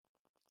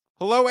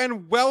Hello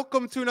and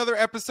welcome to another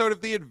episode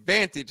of The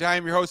Advantage. I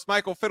am your host,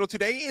 Michael Fiddle.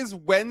 Today is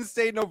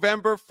Wednesday,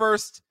 November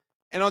 1st,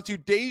 and on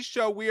today's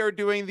show, we are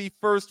doing the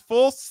first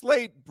full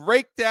slate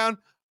breakdown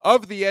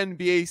of the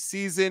NBA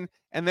season,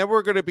 and then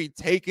we're going to be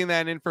taking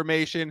that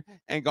information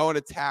and going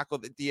to tackle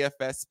the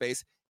DFS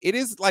space. It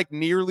is like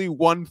nearly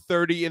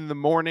 1:30 in the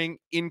morning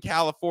in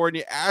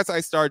California as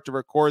I start to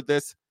record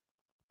this,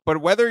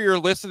 but whether you're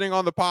listening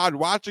on the pod,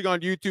 watching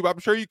on YouTube, I'm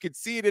sure you can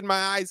see it in my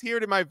eyes, hear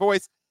it in my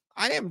voice.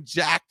 I am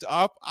jacked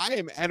up. I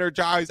am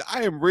energized.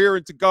 I am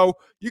rearing to go.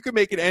 You can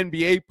make an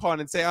NBA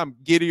pun and say I'm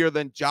giddier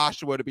than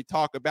Joshua to be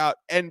talking about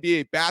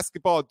NBA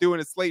basketball,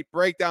 doing a slate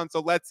breakdown. So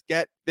let's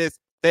get this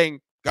thing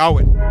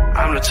going.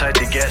 I'm the type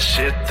to get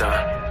shit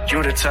done.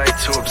 You the type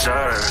to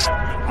observe.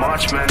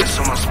 March Madness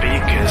on my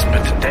speakers,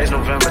 but today's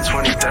November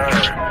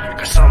 23rd.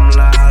 Got something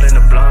loud in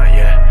the blunt,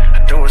 yeah.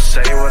 I don't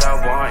say what I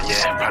want,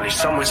 yeah. Probably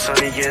somewhere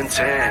sunny and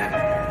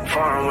tan.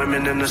 Foreign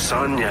women in the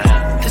sun, yeah.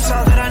 That's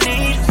all that I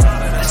need.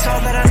 That's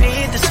all that I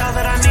need. That's all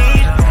that I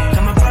need.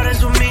 Got my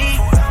brothers with me.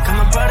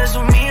 Got my brothers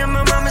with me and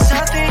my mama's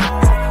healthy.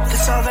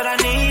 That's all that I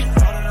need.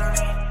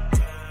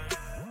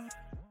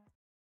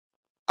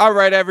 All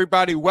right,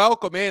 everybody,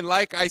 welcome in.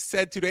 Like I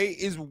said, today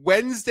is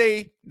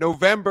Wednesday,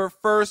 November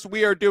 1st.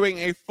 We are doing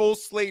a full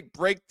slate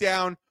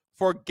breakdown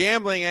for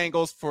gambling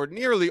angles for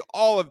nearly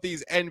all of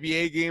these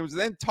NBA games,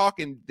 and then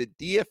talking the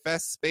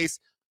DFS space.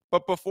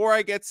 But before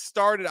I get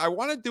started, I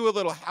want to do a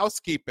little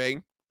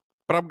housekeeping,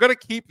 but I'm going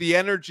to keep the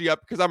energy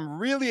up because I'm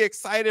really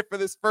excited for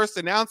this first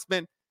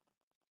announcement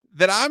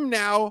that I'm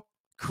now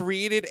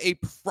created a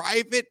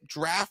private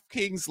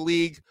DraftKings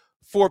league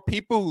for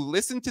people who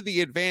listen to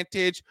The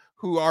Advantage,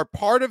 who are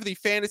part of the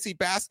Fantasy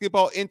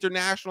Basketball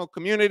International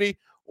community,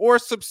 or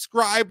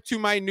subscribe to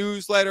my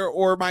newsletter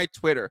or my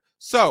Twitter.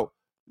 So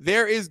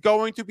there is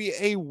going to be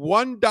a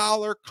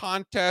 $1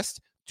 contest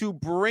to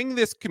bring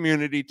this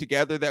community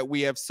together that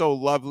we have so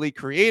lovely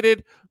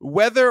created.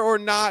 Whether or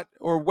not,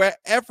 or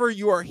wherever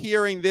you are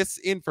hearing this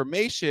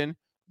information,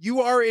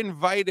 you are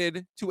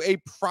invited to a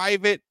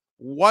private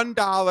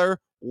 $1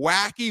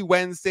 Wacky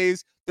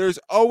Wednesdays. There's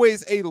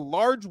always a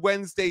large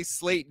Wednesday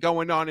slate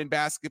going on in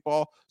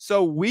basketball.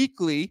 So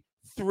weekly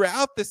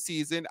throughout the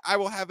season, I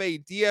will have a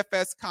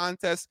DFS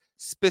contest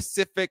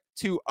specific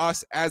to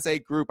us as a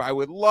group. I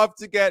would love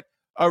to get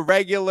a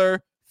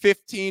regular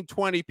 15,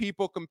 20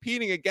 people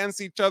competing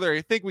against each other.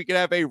 I think we could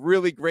have a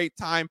really great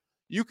time.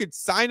 You could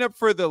sign up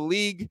for the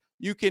league.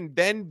 You can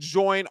then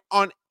join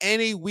on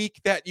any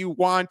week that you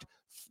want.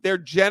 They're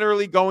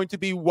generally going to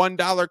be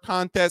 $1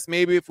 contests.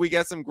 Maybe if we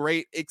get some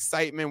great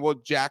excitement,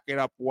 we'll jack it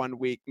up one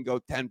week and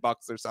go $10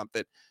 or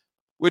something.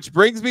 Which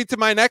brings me to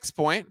my next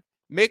point.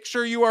 Make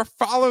sure you are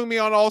following me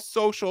on all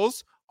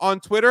socials, on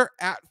Twitter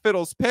at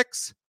Fiddle's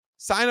Picks.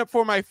 Sign up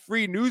for my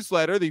free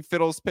newsletter, the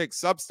Fiddle's Picks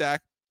Substack.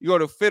 You go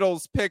to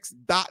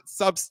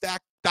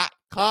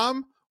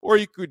fiddlespicks.substack.com, or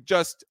you could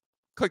just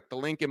click the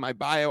link in my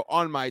bio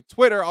on my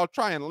Twitter. I'll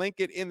try and link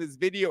it in this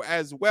video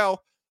as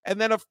well. And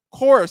then, of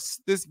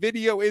course, this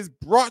video is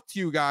brought to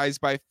you guys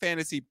by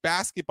Fantasy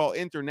Basketball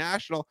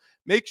International.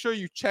 Make sure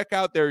you check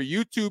out their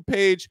YouTube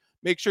page.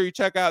 Make sure you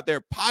check out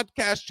their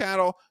podcast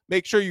channel.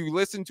 Make sure you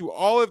listen to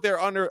all of their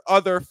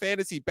other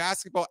fantasy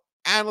basketball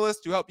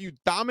analysts to help you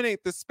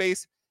dominate the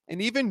space,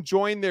 and even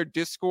join their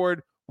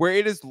Discord, where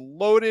it is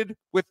loaded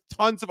with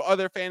tons of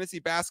other fantasy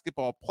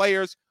basketball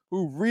players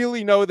who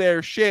really know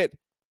their shit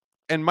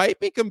and might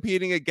be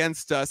competing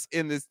against us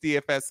in this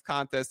DFS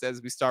contest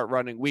as we start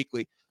running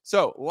weekly.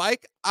 So,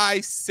 like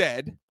I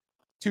said,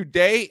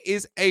 today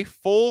is a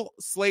full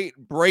slate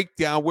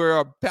breakdown. We're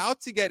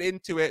about to get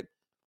into it,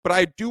 but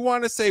I do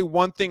want to say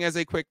one thing as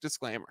a quick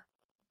disclaimer.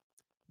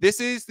 This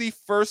is the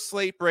first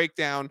slate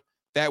breakdown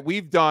that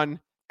we've done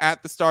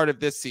at the start of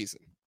this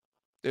season.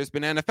 There's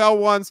been NFL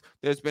ones.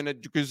 There's been a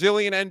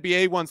gazillion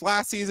NBA ones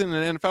last season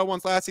and NFL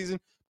ones last season.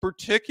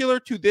 Particular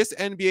to this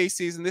NBA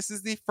season, this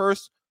is the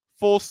first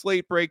full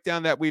slate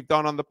breakdown that we've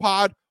done on the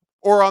pod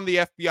or on the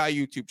FBI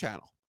YouTube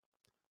channel.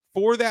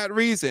 For that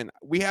reason,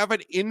 we have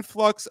an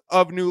influx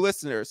of new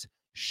listeners.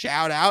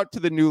 Shout out to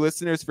the new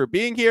listeners for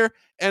being here.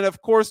 And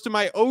of course, to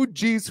my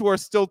OGs who are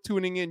still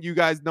tuning in, you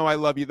guys know I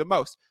love you the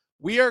most.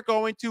 We are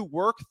going to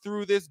work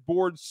through this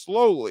board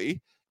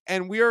slowly,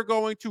 and we are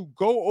going to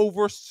go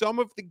over some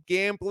of the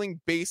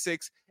gambling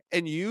basics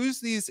and use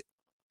these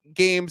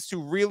games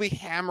to really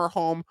hammer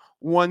home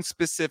one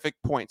specific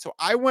point. So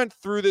I went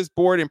through this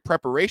board in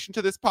preparation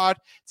to this pod.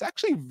 It's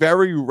actually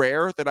very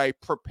rare that I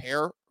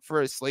prepare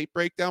for a slate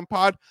breakdown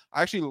pod.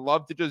 I actually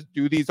love to just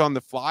do these on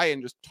the fly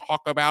and just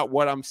talk about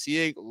what I'm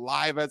seeing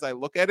live as I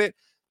look at it.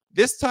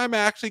 This time I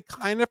actually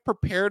kind of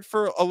prepared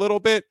for a little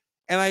bit,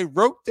 and I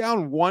wrote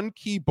down one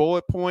key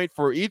bullet point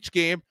for each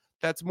game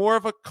that's more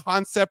of a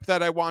concept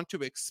that I want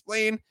to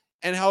explain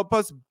and help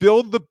us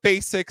build the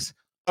basics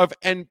of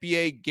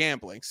NBA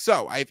gambling.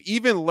 So I've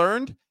even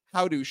learned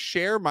how to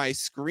share my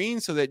screen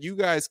so that you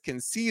guys can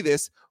see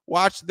this.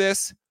 Watch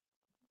this.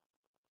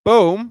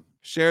 Boom.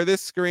 Share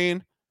this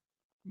screen.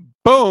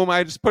 Boom.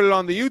 I just put it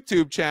on the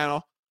YouTube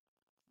channel.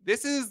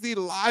 This is the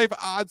live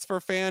odds for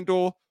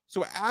FanDuel.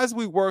 So as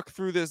we work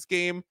through this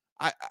game,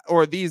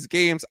 or these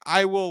games,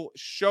 I will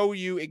show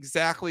you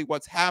exactly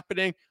what's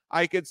happening.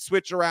 I could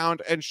switch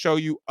around and show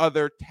you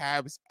other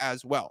tabs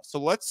as well. So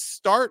let's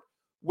start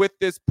with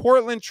this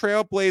Portland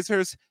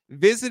Trailblazers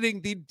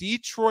visiting the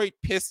Detroit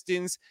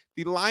Pistons.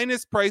 The line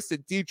is priced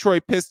at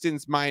Detroit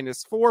Pistons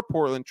 -4,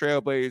 Portland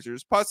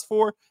Trailblazers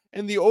 +4,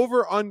 and the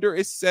over-under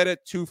is set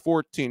at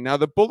 214. Now,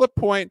 the bullet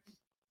point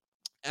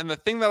and the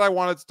thing that I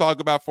wanted to talk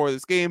about for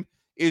this game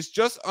is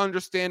just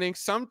understanding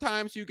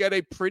sometimes you get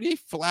a pretty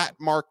flat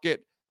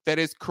market that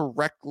is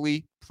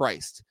correctly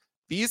priced.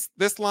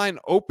 This line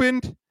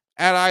opened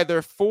at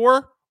either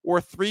 4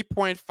 or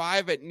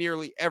 3.5 at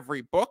nearly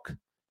every book.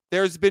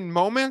 There's been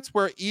moments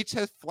where each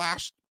has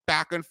flashed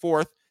back and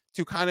forth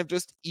to kind of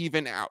just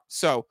even out.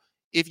 So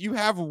if you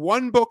have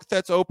one book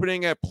that's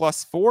opening at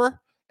 +4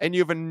 and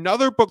you have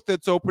another book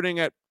that's opening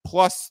at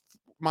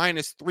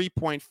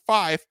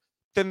 ±3.5,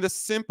 then the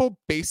simple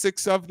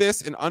basics of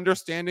this and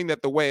understanding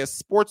that the way a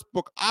sports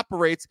book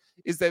operates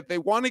is that they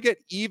want to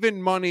get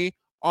even money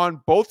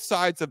on both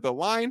sides of the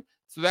line.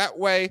 So that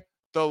way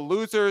the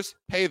losers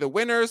pay the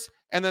winners,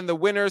 and then the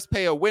winners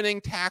pay a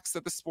winning tax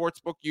that the sports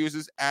book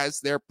uses as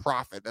their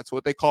profit. That's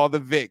what they call the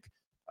VIG.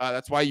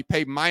 That's why you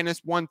pay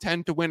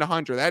 -110 to win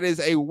 100. That is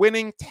a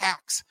winning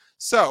tax.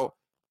 So,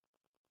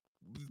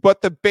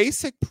 but the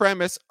basic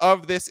premise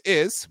of this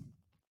is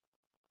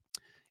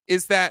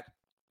that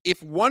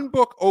if one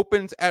book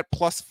opens at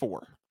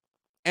 +4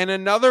 and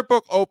another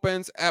book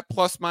opens at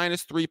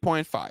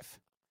 ±3.5,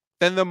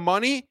 then the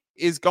money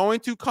is going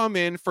to come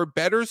in for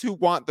bettors who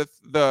want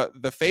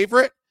the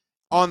favorite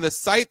on the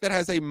site that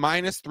has a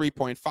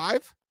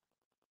 -3.5,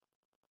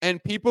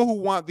 and people who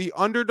want the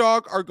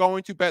underdog are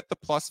going to bet the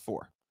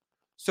 +4.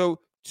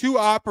 So two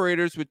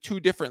operators with two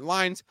different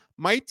lines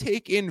might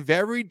take in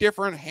very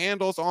different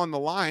handles on the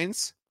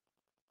lines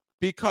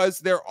because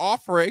they're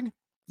offering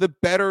the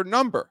better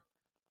number.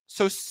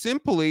 So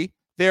simply,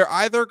 they're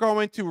either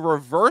going to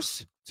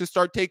reverse to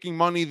start taking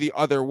money the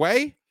other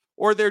way,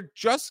 or they're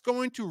just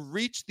going to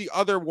reach the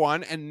other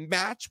one and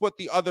match what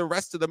the other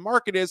rest of the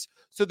market is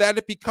so that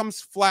it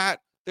becomes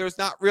flat. There's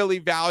not really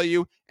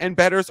value, and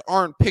bettors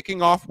aren't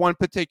picking off one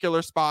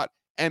particular spot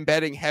and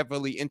betting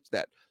heavily into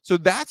that. So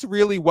that's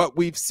really what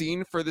we've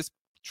seen for this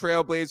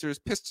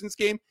Trailblazers Pistons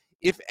game.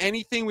 If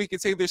anything, we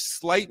could say there's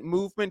slight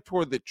movement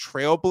toward the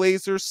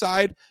Trailblazers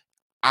side.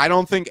 I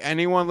don't think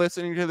anyone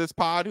listening to this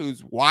pod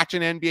who's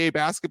watching NBA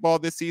basketball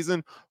this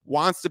season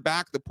wants to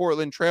back the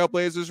Portland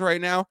Trailblazers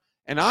right now.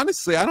 And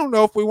honestly, I don't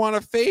know if we want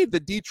to fade the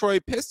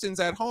Detroit Pistons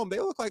at home. They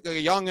look like a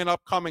young and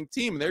upcoming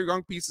team. Their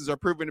young pieces are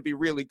proven to be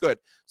really good.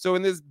 So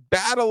in this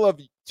battle of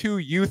two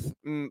youth,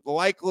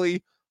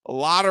 likely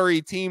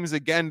lottery teams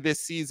again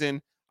this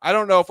season, I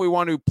don't know if we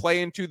want to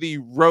play into the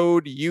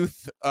road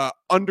youth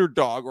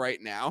underdog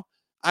right now.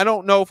 I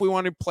don't know if we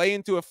want to play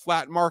into a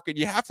flat market.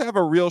 You have to have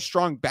a real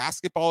strong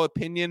basketball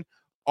opinion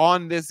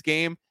on this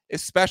game,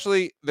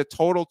 especially the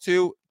total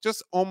two.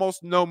 Just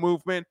almost no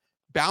movement,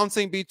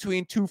 bouncing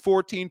between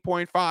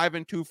 214.5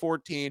 and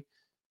 214.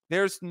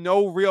 There's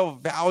no real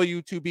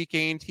value to be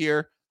gained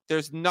here.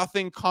 There's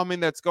nothing coming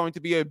that's going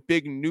to be a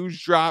big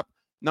news drop.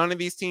 None of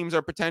these teams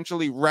are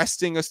potentially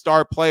resting a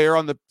star player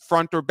on the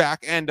front or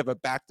back end of a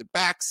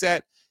back-to-back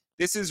set.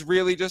 This is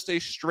really just a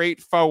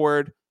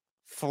straightforward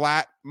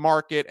flat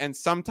market, and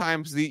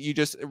sometimes you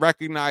just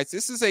recognize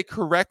this is a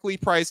correctly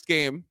priced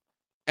game,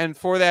 and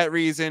for that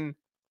reason,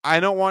 I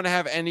don't want to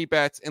have any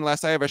bets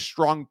unless I have a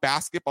strong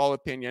basketball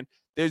opinion.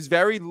 There's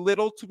very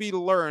little to be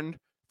learned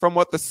from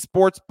what the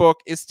sports book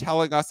is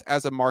telling us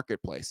as a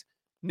marketplace.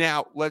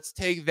 Now, let's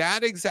take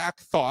that exact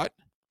thought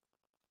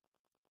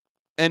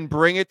and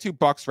bring it to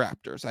Bucks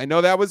Raptors. I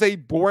know that was a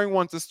boring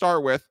one to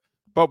start with,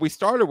 but we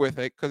started with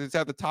it because it's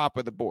at the top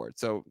of the board.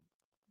 So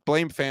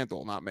blame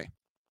FanDuel, not me.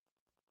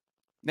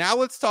 Now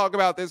let's talk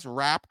about this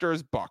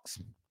Raptors Bucks.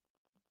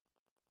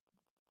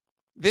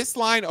 This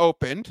line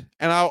opened,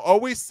 and I'll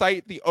always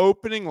cite the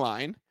opening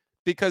line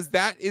because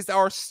that is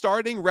our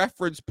starting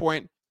reference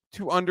point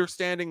to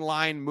understanding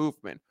line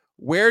movement.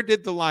 Where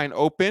did the line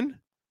open?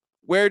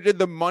 Where did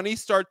the money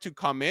start to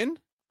come in?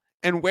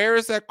 And where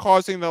is that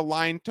causing the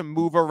line to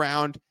move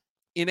around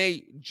in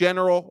a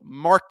general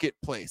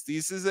marketplace?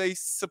 This is a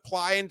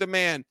supply and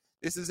demand.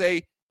 This is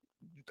a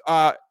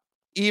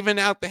even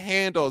out the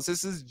handles.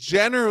 This is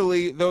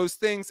generally those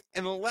things,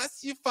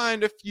 unless you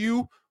find a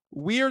few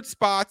weird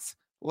spots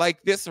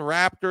like this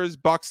Raptors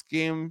Bucks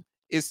game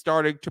is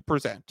starting to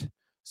present.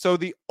 So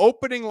the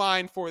opening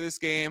line for this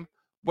game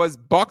was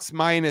Bucks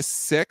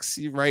 -6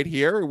 right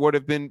here. It would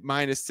have been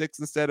 -6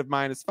 instead of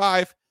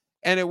 -5.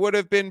 And it would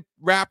have been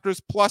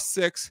Raptors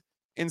 +6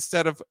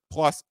 instead of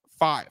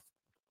 +5.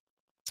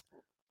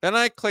 Then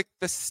I click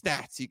the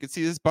stats. You can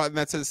see this button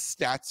that says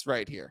stats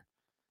right here.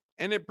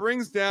 And it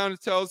brings down,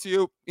 it tells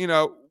you,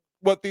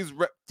 what these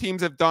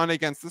teams have done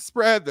against the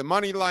spread, the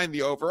money line,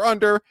 the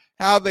over-under,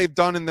 how they've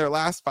done in their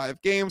last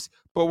 5 games.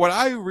 But what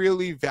I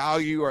really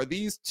value are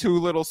these two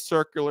little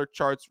circular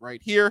charts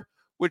right here,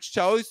 which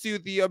tells you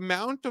the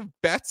amount of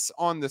bets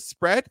on the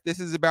spread. This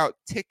is about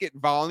ticket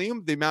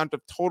volume, the amount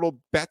of total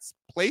bets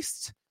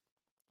placed.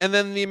 and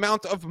then the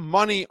amount of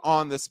money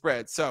on the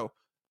spread. So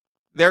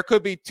there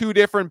could be two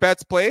different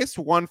bets placed,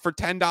 one for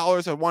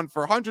 $10 and one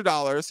for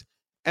 $100,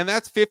 and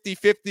that's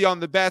 50-50 on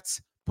the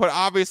bets, but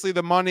obviously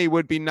the money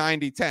would be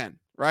 90-10,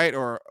 right?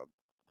 Or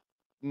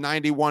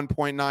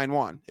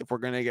 91.91 if we're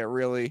going to get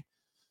really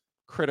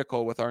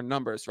critical with our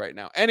numbers right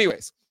now.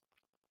 Anyways,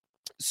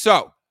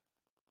 so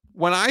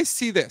when I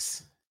see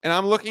this, and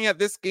I'm looking at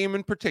this game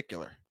in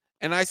particular,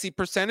 and I see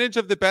percentage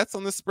of the bets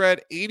on the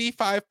spread,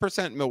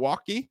 85%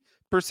 Milwaukee,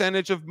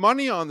 percentage of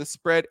money on the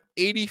spread,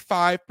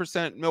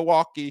 85%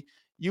 Milwaukee,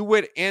 you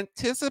would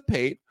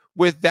anticipate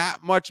with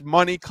that much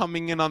money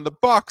coming in on the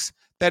Bucks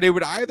that it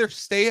would either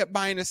stay at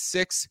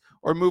 -6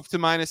 or move to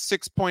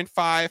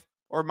 -6.5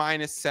 or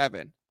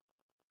 -7.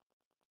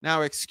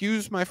 Now,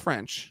 excuse my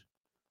French,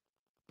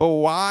 but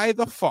why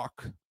the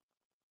fuck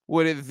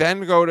would it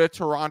then go to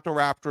Toronto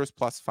Raptors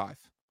 +5?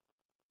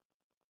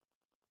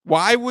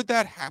 Why would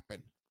that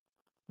happen?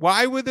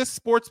 Why would the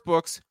sports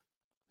books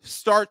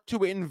start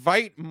to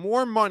invite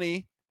more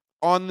money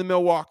on the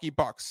Milwaukee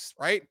Bucks,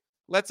 right?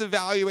 Let's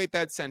evaluate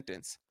that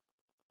sentence.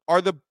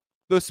 Are the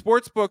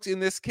sports books, in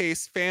this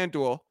case,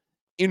 FanDuel,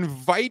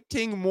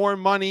 inviting more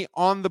money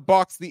on the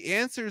Bucks? The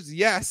answer is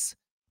yes,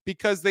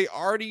 because they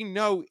already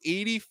know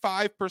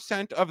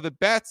 85% of the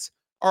bets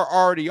are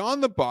already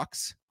on the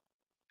Bucks,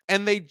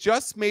 and they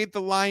just made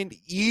the line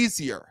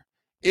easier.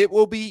 It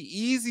will be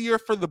easier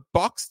for the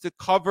Bucks to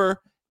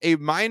cover a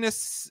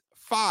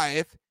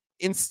 -5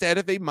 instead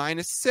of a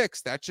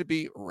 -6. That should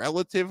be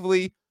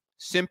relatively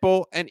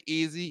simple and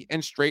easy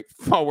and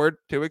straightforward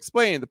to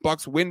explain. The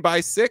Bucks win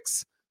by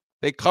 6.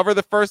 They cover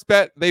the first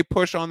bet. They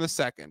push on the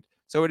second.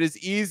 So it is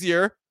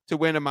easier to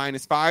win a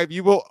 -5.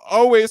 You will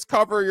always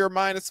cover your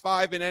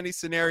 -5 in any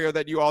scenario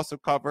that you also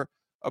cover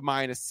a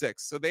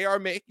 -6. So they are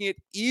making it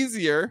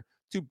easier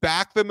to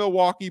back the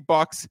Milwaukee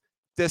Bucks,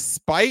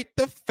 despite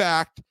the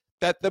fact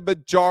that the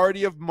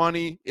majority of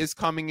money is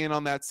coming in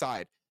on that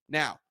side.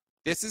 Now,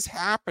 this is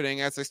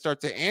happening as I start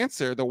to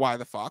answer the why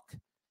the fuck,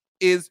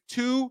 is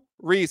two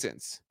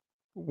reasons.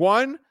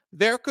 One,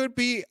 there could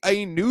be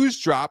a news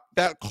drop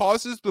that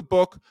causes the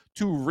book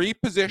to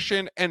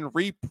reposition and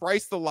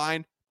reprice the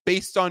line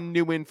based on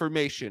new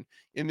information.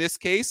 In this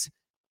case,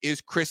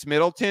 is Chris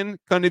Middleton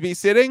going to be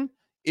sitting?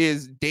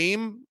 Is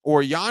Dame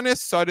or Giannis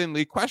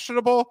suddenly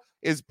questionable?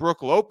 Is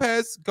Brook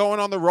Lopez going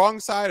on the wrong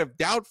side of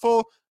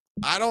doubtful?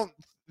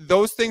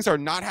 Those things are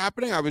not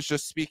happening. I was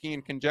just speaking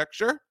in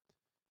conjecture.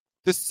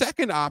 The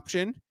second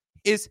option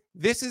is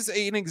this is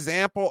an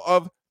example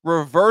of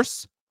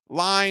reverse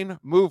line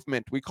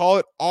movement. We call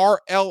it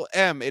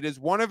RLM. It is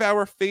one of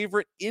our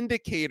favorite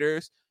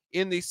indicators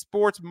in the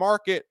sports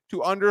market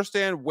to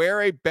understand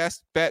where a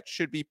best bet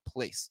should be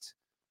placed.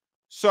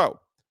 So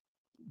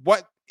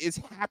what is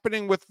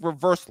happening with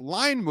reverse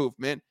line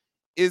movement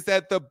is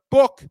that the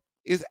book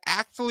is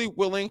actually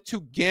willing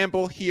to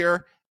gamble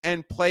here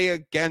and play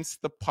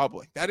against the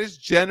public. That is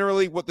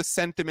generally what the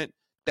sentiment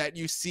that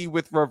you see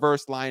with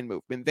reverse line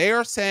movement. They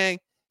are saying,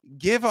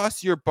 give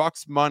us your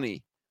Bucks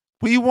money.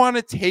 We want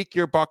to take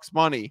your Bucks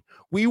money.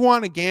 We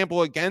want to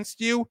gamble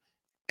against you.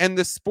 And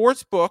the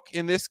sports book,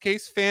 in this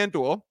case,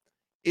 FanDuel,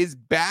 is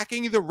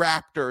backing the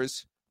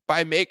Raptors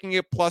by making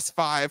it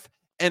 +5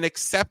 and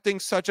accepting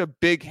such a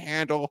big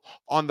handle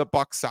on the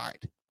Bucks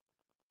side.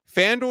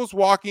 FanDuel's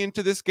walking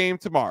into this game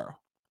tomorrow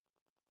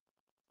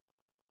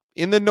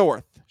in the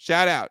North.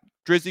 Shout out,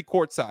 Drizzy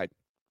courtside,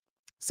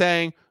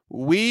 saying,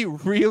 we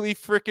really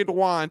freaking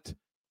want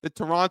the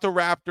Toronto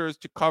Raptors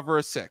to cover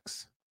a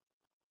 6,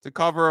 to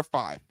cover a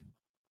 5,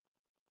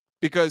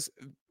 because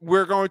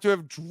we're going to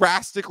have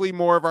drastically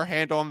more of our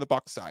handle on the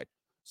Bucks side.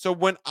 So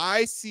when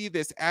I see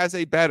this as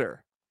a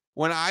bettor,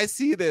 when I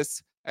see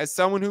this as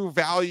someone who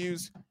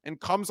values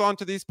and comes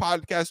onto these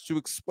podcasts to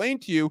explain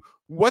to you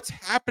what's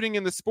happening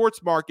in the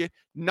sports market,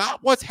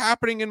 not what's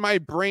happening in my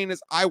brain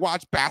as I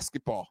watch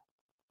basketball.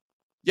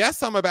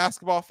 Yes, I'm a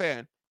basketball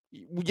fan.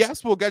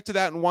 Yes, we'll get to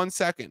that in 1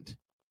 second.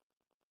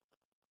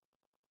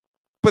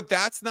 But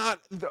that's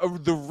not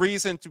the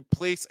reason to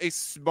place a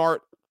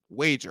smart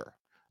wager.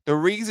 The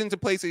reason to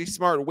place a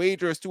smart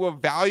wager is to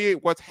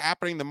evaluate what's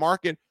happening in the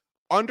market.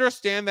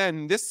 Understand that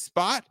in this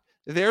spot,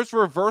 there's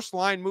reverse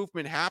line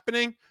movement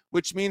happening,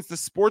 which means the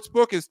sports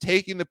book is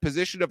taking the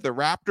position of the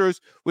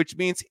Raptors, which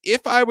means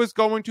if I was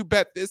going to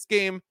bet this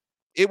game,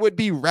 it would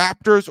be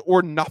Raptors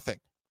or nothing.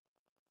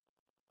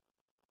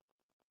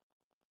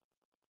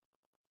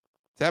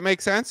 Does that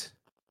make sense?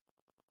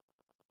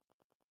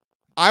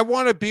 I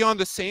want to be on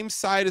the same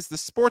side as the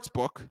sports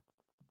book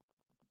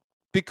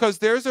because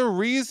there's a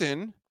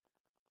reason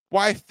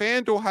why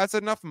FanDuel has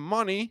enough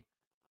money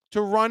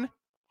to run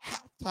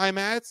halftime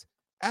ads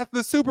at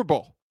the Super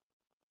Bowl.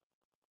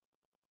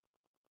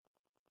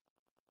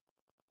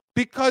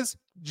 Because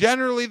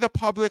generally the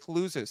public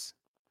loses.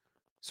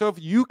 So if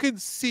you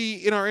could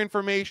see in our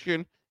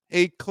information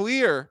a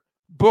clear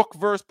book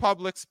versus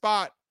public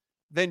spot,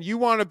 then you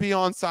want to be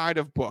on side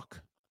of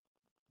book.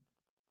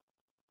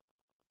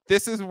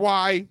 This is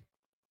why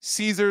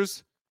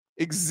Caesars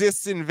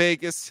exists in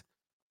Vegas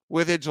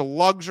with its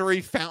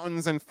luxury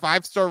fountains and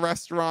 5-star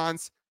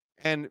restaurants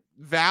and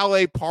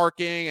valet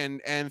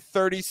parking and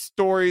 30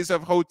 stories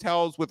of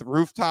hotels with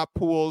rooftop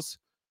pools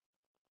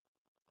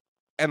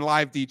and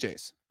live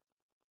DJs.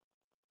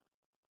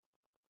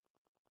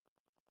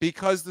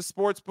 Because the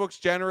sports books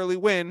generally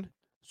win.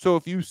 So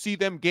if you see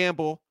them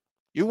gamble,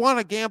 you want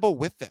to gamble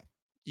with them.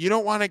 You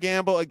don't want to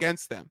gamble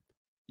against them.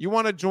 You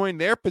want to join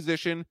their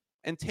position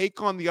and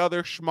take on the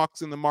other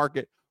schmucks in the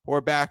market who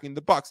are backing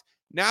the Bucks.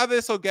 Now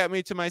this will get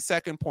me to my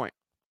second point.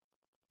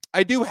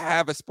 I do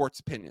have a sports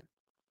opinion.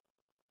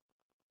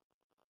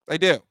 I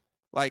do.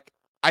 Like,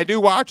 I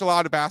do watch a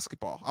lot of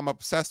basketball. I'm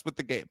obsessed with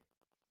the game.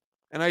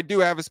 And I do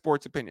have a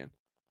sports opinion.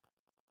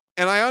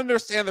 And I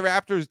understand the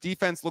Raptors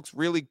defense looks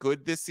really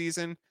good this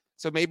season.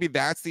 So maybe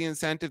that's the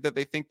incentive that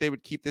they think they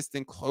would keep this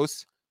thing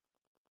close.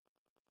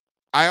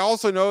 I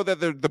also know that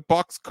the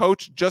Bucks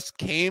coach just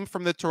came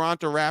from the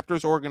Toronto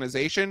Raptors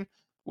organization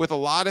with a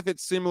lot of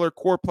its similar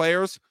core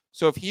players.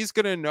 So if he's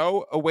going to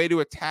know a way to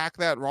attack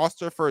that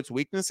roster for its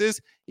weaknesses,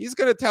 he's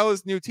going to tell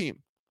his new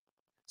team.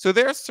 So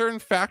there are certain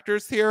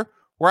factors here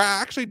where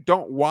I actually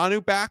don't want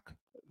to back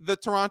the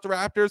Toronto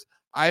Raptors.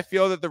 I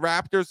feel that the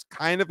Raptors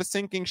kind of a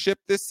sinking ship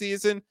this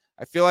season.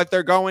 I feel like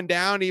they're going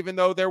down even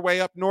though they're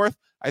way up north.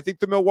 I think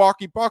the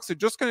Milwaukee Bucks are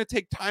just going to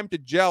take time to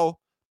gel,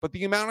 but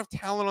the amount of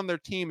talent on their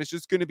team is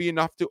just going to be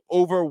enough to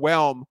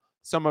overwhelm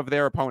some of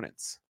their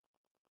opponents.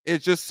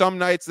 It's just some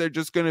nights they're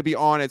just going to be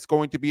on. It's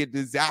going to be a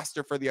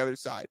disaster for the other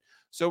side.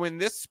 So in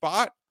this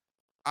spot,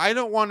 I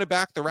don't want to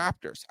back the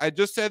Raptors. I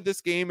just said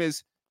this game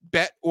is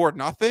bet or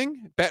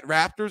nothing, bet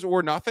Raptors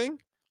or nothing.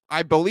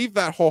 I believe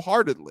that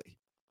wholeheartedly.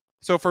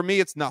 So for me,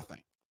 it's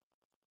nothing,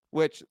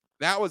 which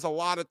that was a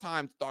lot of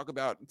time to talk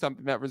about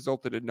something that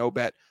resulted in no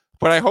bet.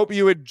 But I hope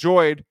you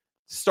enjoyed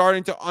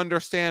starting to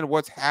understand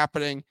what's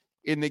happening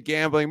in the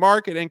gambling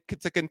market and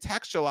to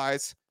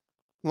contextualize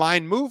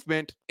line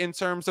movement in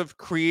terms of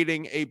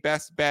creating a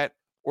best bet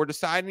or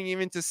deciding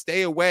even to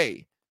stay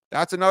away.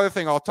 That's another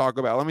thing I'll talk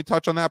about. Let me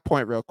touch on that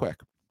point real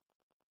quick.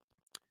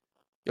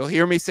 You'll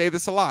hear me say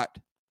this a lot.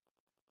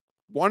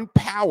 One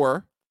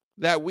power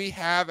that we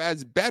have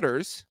as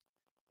bettors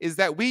is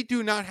that we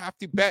do not have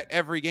to bet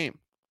every game.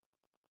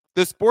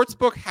 The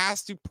sportsbook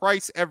has to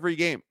price every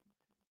game.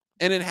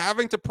 And in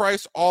having to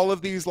price all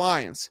of these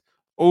lines,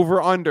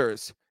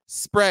 over-unders,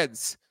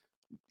 spreads,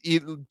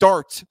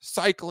 darts,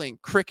 cycling,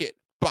 cricket,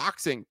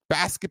 boxing,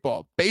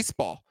 basketball,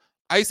 baseball,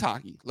 ice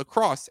hockey,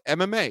 lacrosse,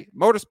 MMA,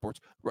 motorsports.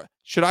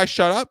 Should I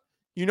shut up?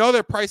 You know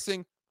they're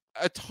pricing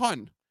a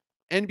ton.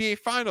 NBA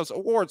Finals,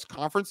 awards,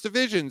 conference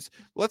divisions.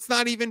 Let's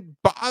not even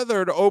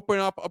bother to open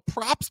up a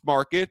props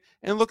market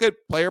and look at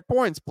player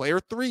points, player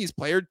threes,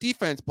 player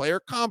defense, player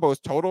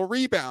combos, total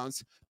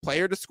rebounds,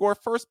 player to score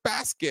first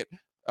basket,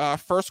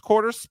 first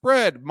quarter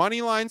spread,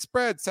 money line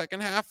spread,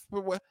 second half.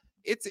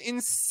 It's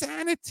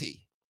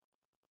insanity.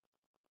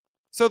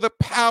 So the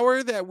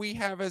power that we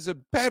have as a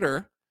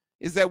bettor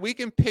is that we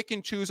can pick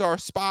and choose our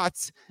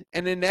spots,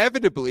 and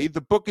inevitably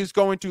the book is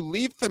going to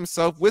leave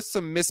themselves with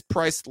some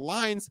mispriced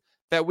lines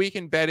that we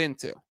can bet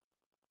into.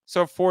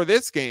 So for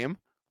this game,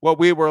 what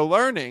we were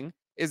learning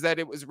is that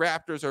it was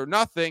Raptors or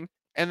nothing,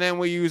 and then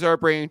we use our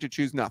brain to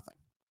choose nothing.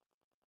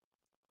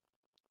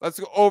 Let's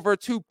go over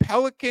to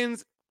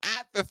Pelicans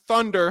at the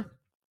Thunder.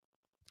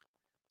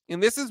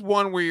 And this is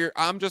one where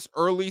I'm just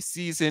early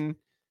season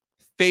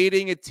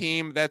fading a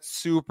team that's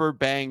super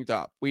banged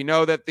up. We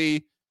know that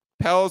the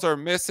Pels are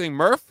missing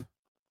Murph.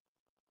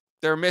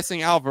 They're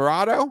missing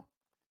Alvarado.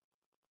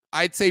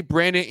 I'd say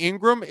Brandon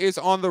Ingram is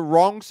on the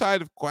wrong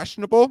side of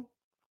questionable.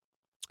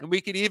 And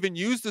we could even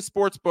use the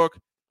sports book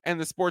and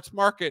the sports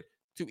market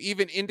to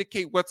even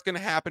indicate what's going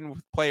to happen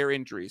with player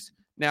injuries.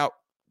 Now,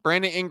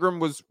 Brandon Ingram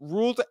was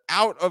ruled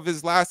out of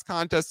his last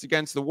contest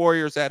against the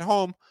Warriors at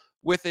home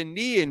with a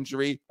knee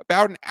injury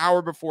about an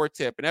hour before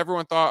tip. And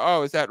everyone thought,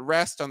 oh, is that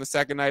rest on the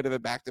second night of the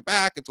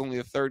back-to-back? It's only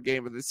the third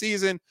game of the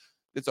season.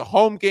 It's a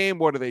home game.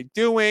 What are they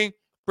doing?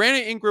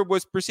 Brandon Ingram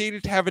was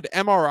proceeded to have an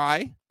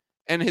MRI.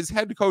 And his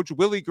head coach,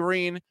 Willie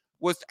Green,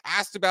 was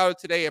asked about it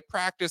today at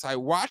practice. I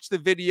watched the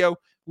video.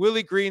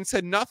 Willie Green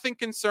said nothing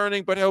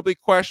concerning, but he'll be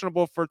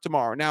questionable for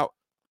tomorrow. Now,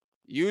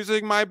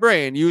 using my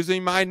brain,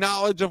 using my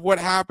knowledge of what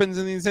happens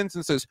in these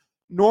instances,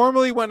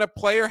 normally when a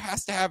player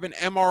has to have an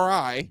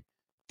MRI,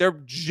 they're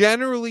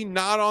generally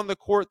not on the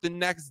court the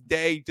next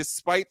day,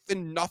 despite the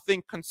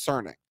nothing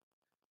concerning.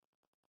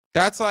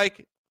 That's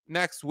like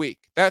next week.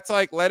 That's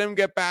like let him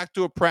get back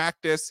to a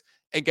practice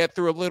and get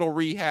through a little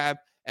rehab,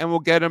 and we'll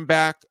get him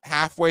back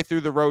halfway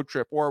through the road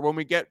trip or when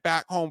we get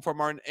back home for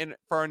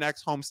our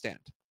next homestand.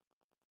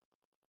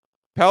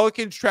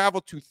 Pelicans travel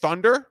to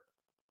Thunder.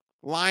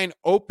 Line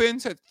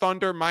opens at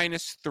Thunder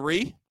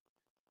 -3.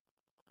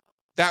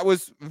 That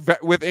was,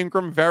 with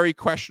Ingram, very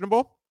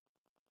questionable.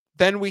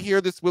 Then we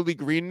hear this Willie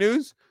Green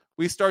news.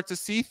 We start to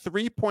see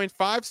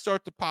 3.5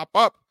 start to pop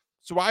up.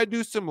 So I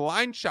do some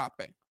line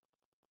shopping.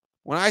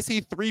 When I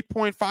see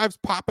 3.5s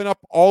popping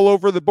up all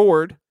over the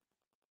board,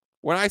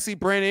 when I see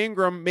Brandon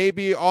Ingram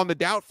maybe on the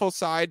doubtful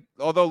side,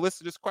 although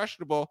listed as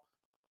questionable,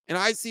 and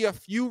I see a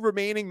few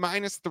remaining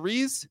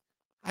 -3s,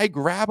 I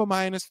grab a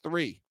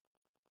 -3.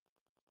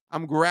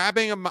 I'm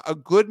grabbing a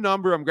good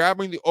number. I'm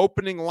grabbing the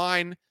opening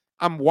line.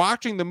 I'm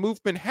watching the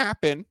movement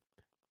happen,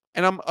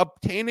 and I'm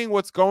obtaining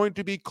what's going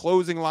to be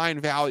closing line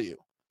value.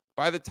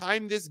 By the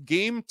time this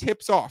game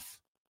tips off,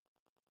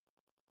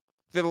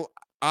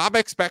 I'm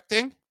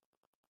expecting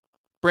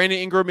Brandon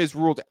Ingram is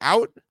ruled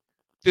out.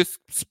 This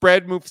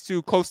spread moves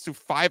to close to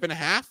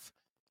 5.5.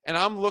 And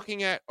I'm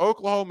looking at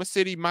Oklahoma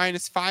City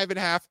minus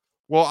 5.5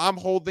 while I'm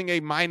holding a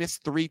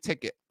 -3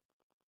 ticket.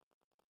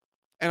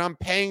 And I'm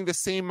paying the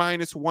same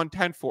minus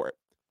 110 for it.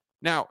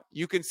 Now,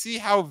 you can see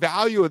how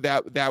value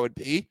that would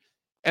be.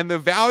 And the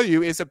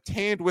value is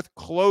obtained with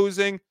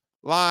closing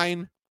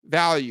line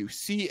value,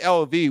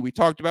 CLV. We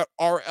talked about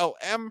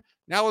RLM.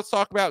 Now let's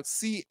talk about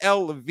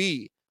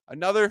CLV.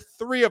 Another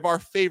 3 of our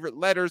favorite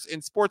letters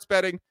in sports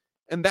betting.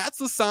 And that's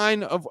the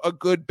sign of a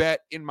good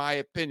bet, in my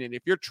opinion.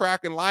 If you're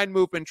tracking line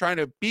movement, trying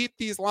to beat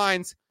these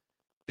lines,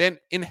 then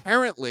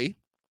inherently,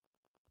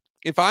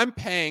 if I'm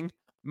paying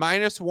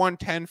minus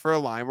 110 for a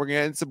line, we're going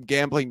to get into some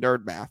gambling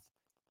nerd math.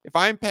 If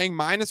I'm paying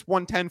minus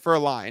 110 for a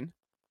line,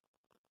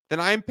 then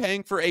I'm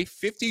paying for a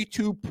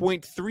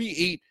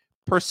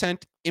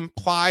 52.38%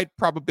 implied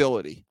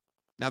probability.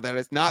 Now, that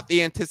is not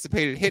the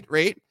anticipated hit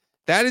rate.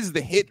 That is the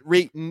hit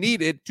rate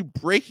needed to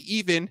break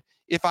even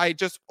if I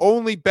just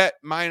only bet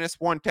minus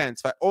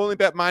 110s. If I only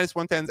bet minus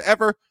 110s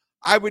ever,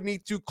 I would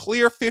need to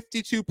clear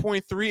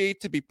 52.38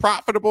 to be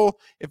profitable.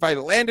 If I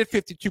landed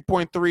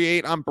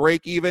 52.38, I'm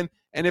break even.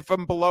 And if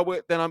I'm below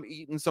it, then I'm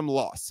eating some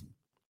loss.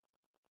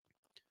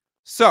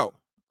 So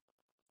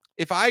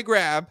if I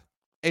grab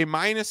a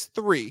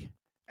 -3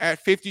 at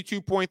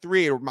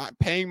 52.38 or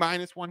paying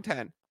minus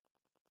 110,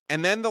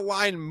 and then the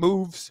line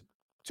moves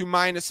to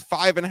minus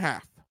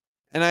 5.5,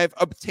 and I've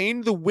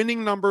obtained the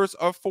winning numbers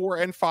of 4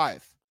 and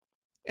 5,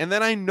 and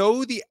then I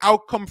know the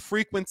outcome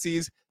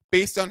frequencies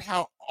based on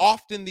how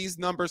often these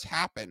numbers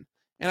happen.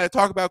 And I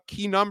talk about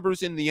key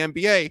numbers in the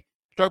NBA. I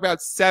talk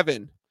about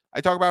 7. I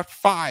talk about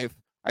 5.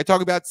 I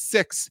talk about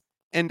 6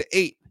 and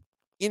 8.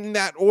 In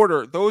that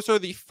order, those are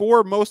the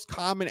 4 most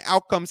common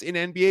outcomes in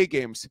NBA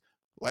games.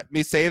 Let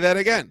me say that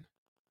again.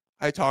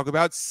 I talk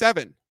about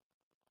 7.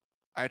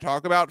 I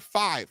talk about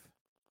 5.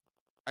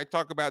 I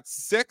talk about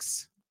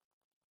 6.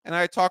 And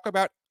I talk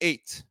about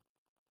 8.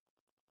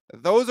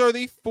 Those are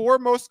the 4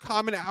 most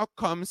common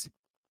outcomes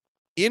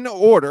in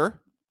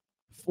order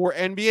for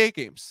NBA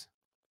games.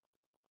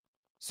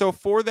 So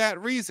for that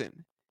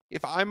reason,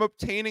 if I'm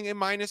obtaining a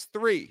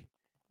 -3,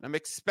 and I'm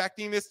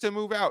expecting this to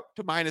move out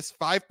to minus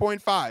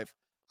 5.5,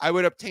 I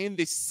would obtain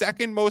the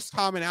second most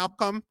common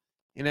outcome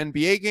in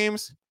NBA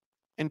games.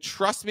 And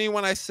trust me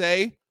when I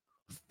say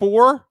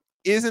 4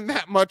 isn't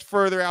that much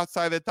further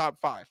outside the top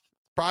 5.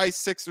 Probably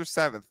 6th or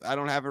 7th. I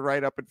don't have it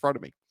right up in front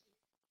of me,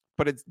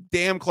 but it's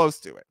damn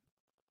close to it.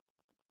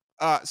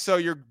 So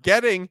you're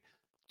getting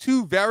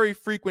 2 very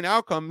frequent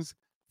outcomes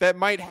that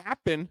might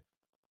happen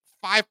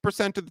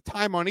 5% of the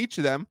time on each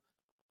of them.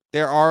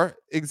 There are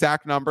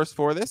exact numbers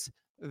for this.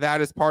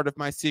 That is part of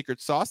my secret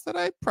sauce that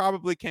I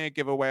probably can't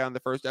give away on the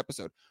first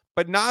episode.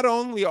 But not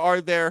only are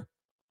there,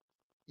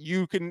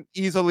 you can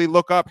easily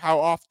look up how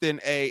often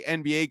a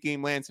NBA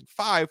game lands in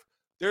 5.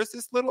 There's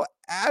this little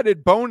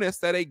added bonus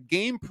that a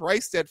game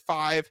priced at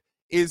 5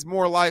 is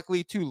more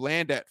likely to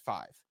land at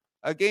 5.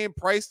 A game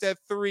priced at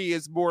 3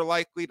 is more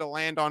likely to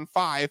land on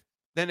 5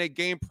 than a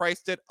game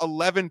priced at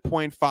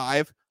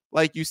 11.5,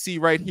 like you see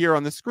right here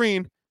on the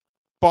screen,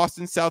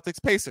 Boston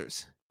Celtics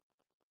Pacers.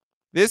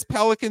 This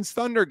Pelicans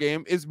Thunder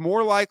game is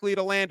more likely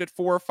to land at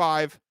 4 or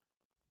 5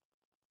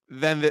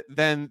 than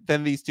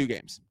these 2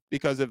 games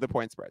because of the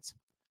point spreads.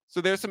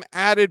 So there's some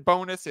added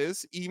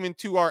bonuses even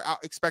to our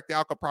expected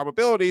outcome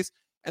probabilities.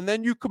 And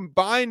then you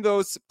combine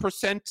those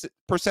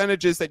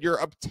percentages that you're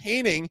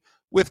obtaining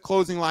with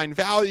closing line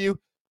value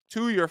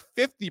to your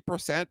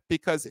 50%,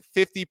 because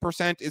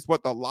 50% is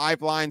what the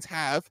live lines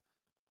have.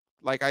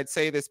 Like I'd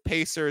say this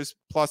Pacers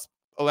plus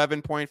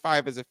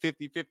 11.5 is a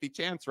 50-50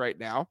 chance right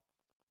now,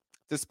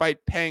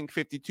 despite paying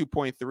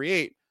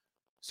 52.38.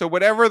 So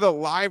whatever the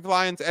live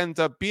lines ends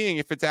up being,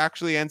 if it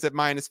actually ends at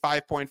minus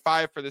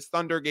 5.5 for this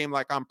Thunder game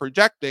like I'm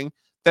projecting,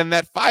 then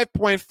that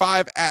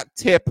 5.5 at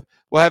tip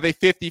will have a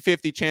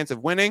 50-50 chance of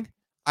winning.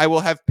 I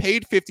will have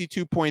paid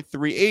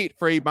 52.38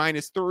 for a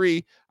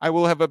 -3. I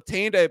will have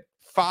obtained a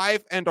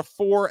 5 and a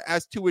 4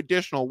 as 2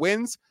 additional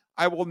wins.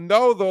 I will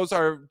know those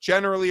are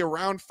generally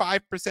around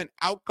 5%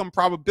 outcome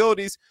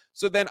probabilities.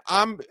 So then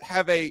I'm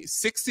have a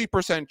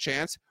 60%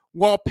 chance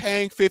while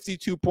paying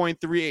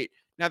 52.38.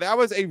 Now that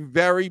was a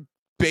very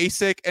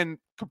basic and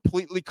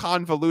completely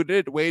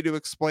convoluted way to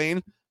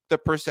explain the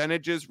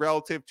percentages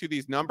relative to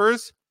these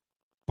numbers,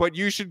 but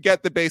you should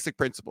get the basic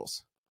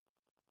principles.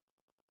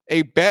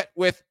 A bet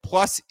with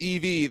plus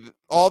EV,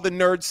 all the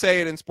nerds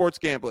say it in sports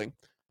gambling,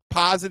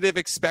 positive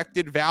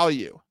expected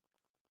value,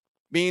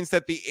 means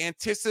that the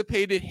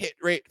anticipated hit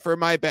rate for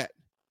my bet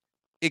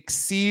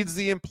exceeds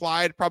the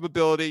implied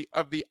probability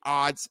of the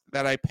odds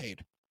that I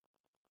paid.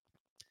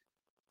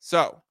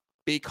 So,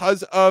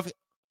 because of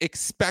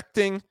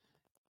expecting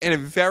a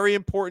very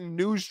important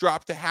news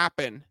drop to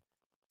happen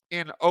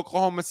in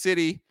Oklahoma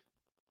City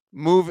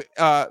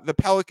the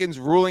Pelicans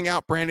ruling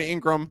out Brandon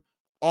Ingram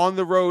on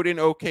the road in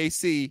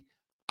OKC,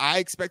 I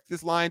expect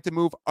this line to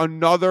move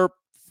another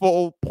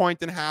full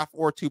 1.5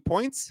 or 2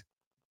 points.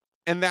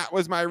 And that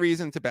was my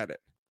reason to bet it.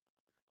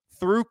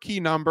 Through key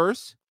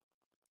numbers,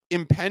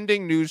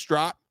 impending news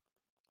drop,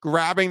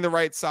 grabbing the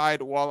right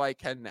side while I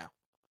can now.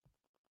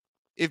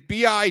 If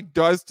BI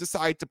does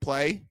decide to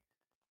play,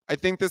 I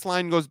think this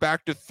line goes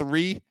back to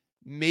 3,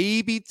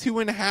 maybe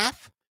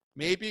 2.5.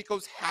 Maybe it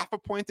goes half a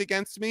point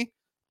against me,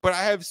 but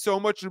I have so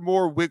much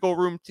more wiggle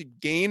room to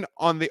gain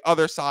on the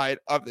other side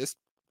of this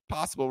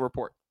possible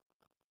report.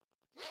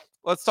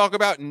 Let's talk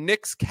about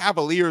Knicks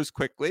Cavaliers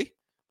quickly.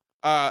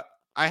 I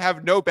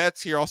have no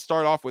bets here. I'll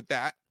start off with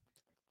that.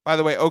 By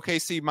the way,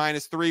 OKC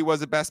 -3 was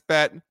the best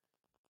bet.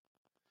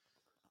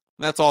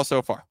 That's all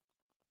so far.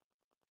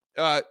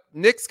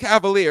 Knicks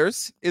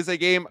Cavaliers is a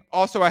game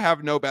also I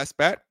have no best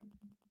bet.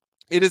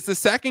 It is the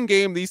second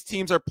game these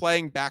teams are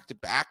playing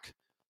back-to-back.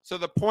 So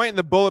the point and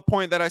the bullet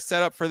point that I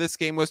set up for this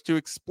game was to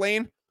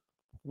explain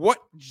what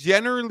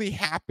generally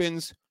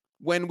happens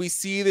when we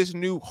see this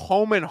new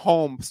home and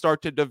home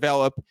start to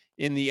develop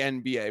in the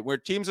NBA, where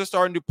teams are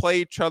starting to play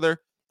each other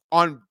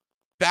on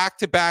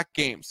back-to-back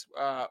games.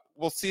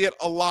 We'll see it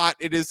a lot.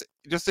 It is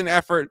just an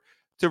effort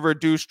to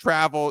reduce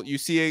travel. You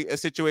see a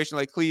situation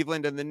like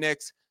Cleveland and the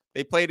Knicks.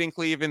 They played in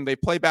Cleveland. They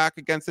play back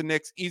against the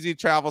Knicks. Easy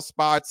travel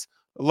spots,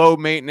 low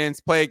maintenance,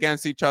 play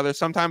against each other.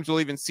 Sometimes we'll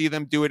even see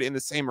them do it in the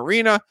same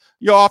arena.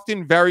 You'll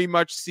often very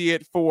much see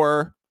it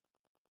for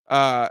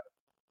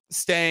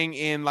staying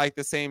in like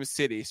the same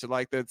city. So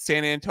like the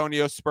San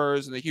Antonio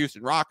Spurs and the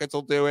Houston Rockets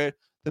will do it.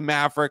 The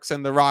Mavericks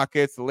and the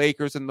Rockets, the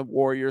Lakers and the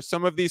Warriors.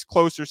 Some of these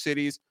closer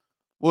cities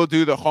will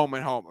do the home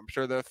and home. I'm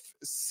sure the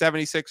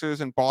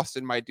 76ers and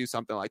Boston might do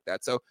something like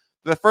that. So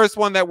the first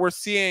one that we're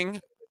seeing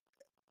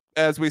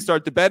as we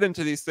start to bet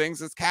into these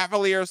things is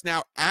Cavaliers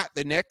now at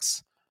the Knicks.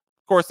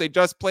 Of course, they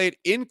just played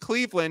in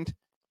Cleveland,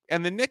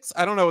 and the Knicks,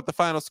 I don't know what the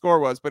final score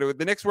was, but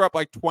the Knicks were up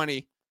like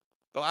 20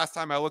 the last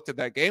time I looked at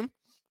that game.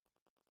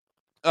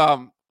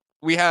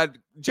 We had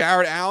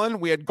Jared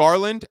Allen, we had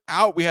Garland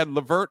out, we had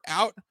LeVert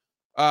out,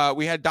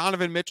 we had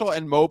Donovan Mitchell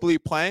and Mobley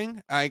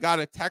playing. I got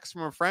a text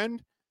from a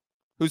friend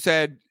who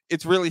said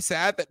it's really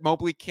sad that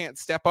Mobley can't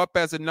step up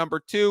as a number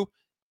 2.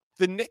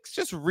 The Knicks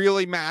just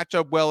really match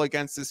up well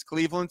against this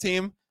Cleveland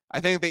team. I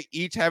think they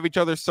each have each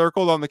other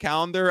circled on the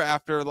calendar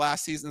after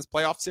last season's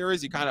playoff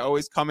series. You kind of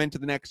always come into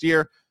the next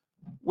year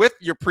with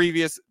your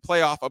previous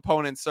playoff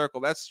opponent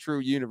circle. That's true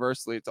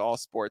universally to all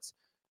sports.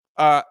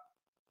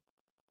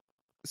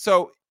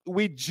 So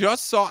we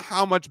just saw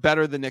how much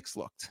better the Knicks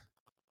looked.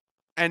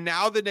 And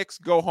now the Knicks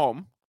go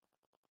home.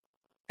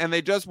 And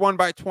they just won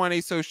by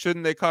 20, so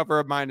shouldn't they cover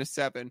a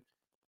 -7?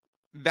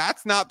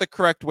 That's not the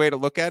correct way to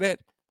look at it.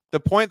 The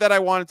point that I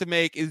wanted to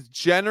make is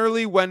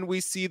generally when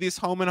we see these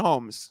home and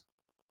homes,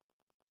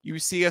 you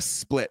see a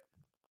split.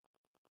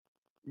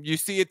 You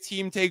see a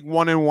team take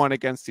 1-1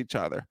 against each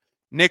other.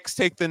 Knicks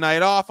take the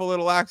night off, a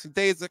little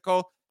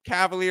lackadaisical.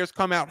 Cavaliers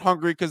come out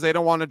hungry because they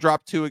don't want to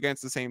drop 2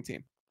 against the same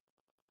team.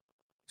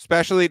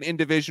 Especially in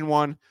Division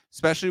 1,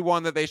 especially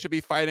one that they should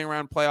be fighting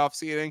around playoff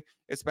seeding,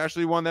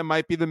 especially one that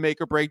might be the make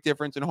or break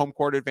difference in home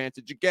court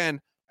advantage again,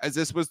 as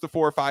this was the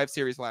 4-5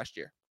 series last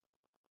year.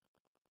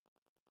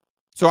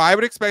 So I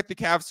would expect the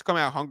Cavs to come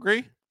out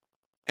hungry.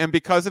 And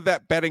because of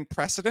that betting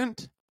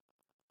precedent,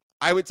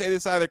 I would say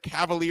this is either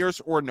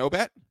Cavaliers or no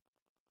bet.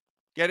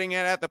 Getting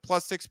it at the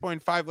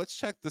 +6.5. Let's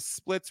check the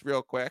splits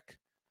real quick.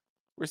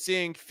 We're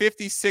seeing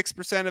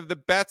 56% of the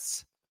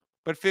bets,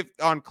 but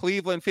on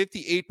Cleveland,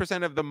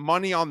 58% of the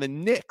money on the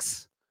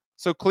Knicks.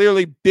 So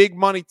clearly big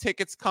money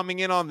tickets coming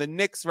in on the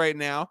Knicks right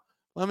now.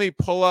 Let me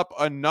pull up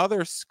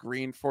another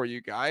screen for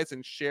you guys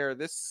and share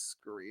this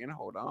screen.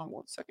 Hold on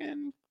 1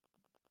 second.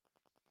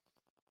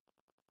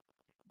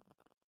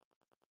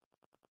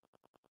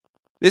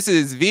 This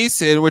is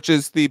VSiN, which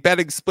is the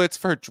betting splits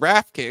for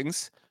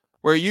DraftKings,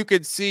 where you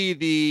could see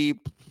the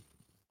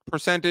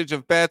percentage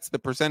of bets, the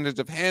percentage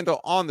of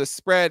handle on the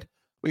spread.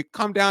 We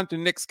come down to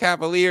Knicks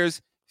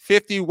Cavaliers,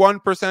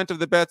 51% of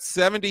the bets,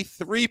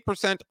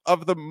 73%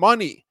 of the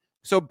money.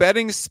 So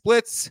betting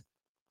splits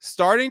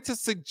starting to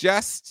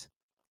suggest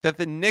that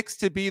the Knicks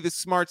to be the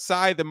smart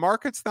side. The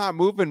market's not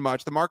moving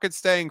much. The market's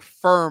staying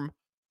firm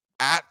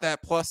at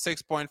that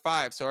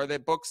 +6.5. So are the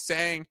books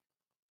saying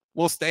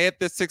we'll stay at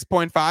this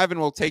 6.5 and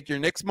we'll take your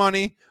Knicks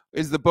money?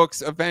 Is the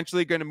books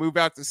eventually going to move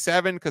out to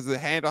 7 because the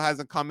handle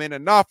hasn't come in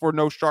enough, or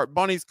no sharp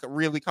bunnies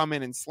really come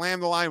in and slam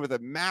the line with a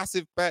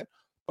massive bet?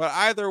 But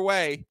either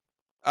way,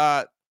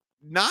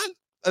 not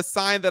a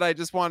sign that I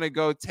just want to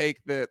go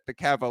take the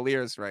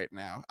Cavaliers right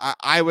now.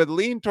 I would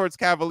lean towards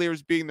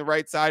Cavaliers being the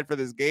right side for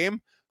this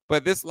game,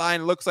 but this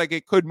line looks like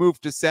it could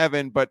move to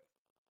 7, but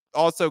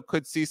also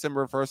could see some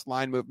reverse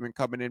line movement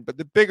coming in. But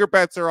the bigger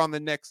bets are on the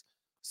Knicks,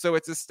 so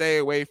it's a stay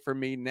away from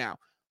me now.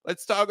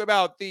 Let's talk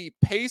about the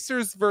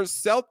Pacers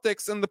versus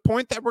Celtics. And the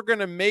point that we're going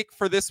to make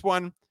for this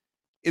one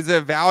is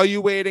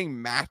evaluating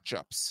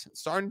matchups,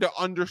 starting to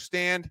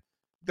understand,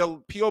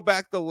 peel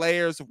back the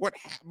layers of what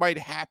might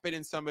happen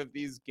in some of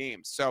these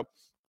games. So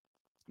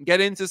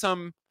get into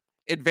some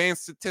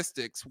advanced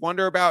statistics,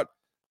 wonder about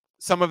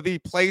some of the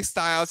play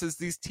styles as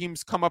these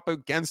teams come up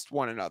against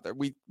one another.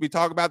 We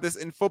talk about this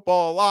in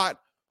football a lot,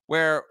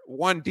 where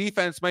one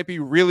defense might be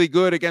really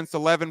good against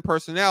 11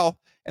 personnel,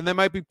 and they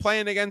might be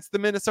playing against the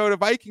Minnesota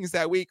Vikings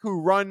that week, who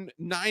run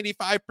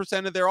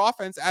 95% of their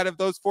offense out of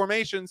those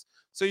formations.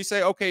 So you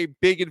say, okay,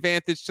 big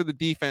advantage to the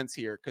defense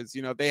here, because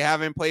they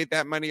haven't played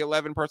that many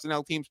 11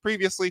 personnel teams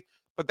previously,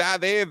 but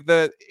that they have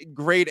the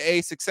grade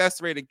A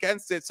success rate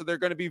against it, so they're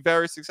going to be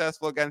very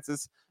successful against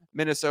this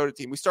Minnesota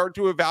team. We start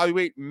to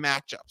evaluate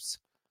matchups.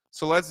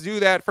 So let's do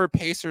that for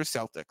Pacers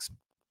Celtics.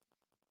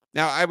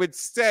 Now, I would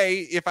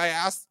say if I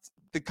asked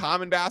the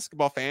common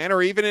basketball fan,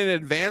 or even an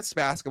advanced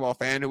basketball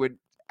fan who would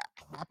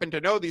happen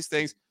to know these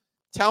things,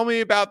 tell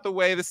me about the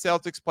way the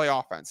Celtics play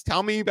offense.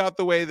 Tell me about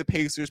the way the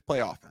Pacers play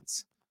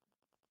offense.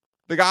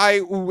 The guy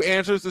who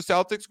answers the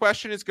Celtics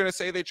question is going to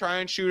say they try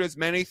and shoot as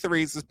many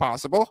threes as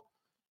possible,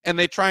 and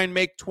they try and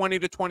make 20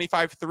 to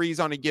 25 threes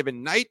on a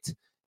given night,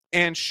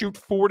 and shoot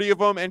 40 of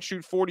them, and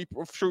shoot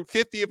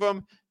 50 of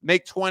them,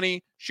 make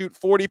 20, shoot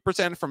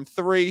 40% from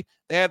three.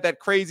 They had that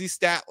crazy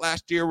stat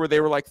last year where they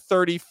were like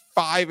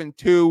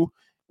 35-2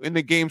 in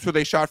the games where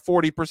they shot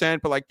 40%,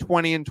 but like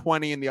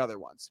 20-20 in the other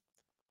ones.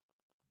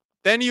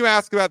 Then you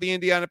ask about the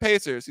Indiana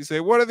Pacers. You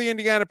say, what have the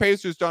Indiana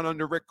Pacers done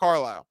under Rick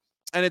Carlisle?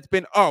 And it's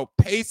been,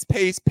 pace,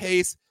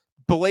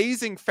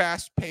 blazing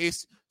fast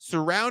pace,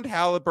 surround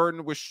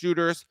Halliburton with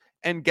shooters,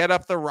 and get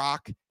up the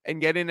rock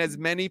and get in as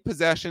many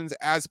possessions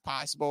as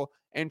possible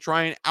and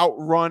try and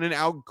outrun and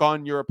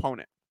outgun your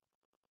opponent.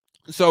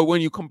 So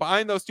when you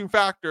combine those two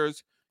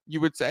factors,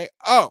 you would say,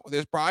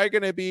 there's probably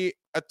going to be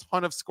a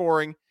ton of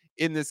scoring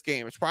in this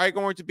game. It's probably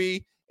going to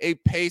be a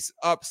pace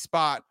up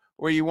spot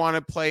where you want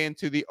to play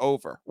into the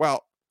over.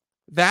 Well,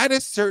 that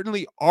is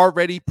certainly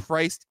already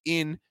priced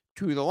in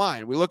to the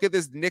line. We look at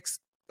this Knicks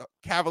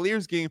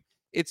Cavaliers game,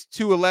 it's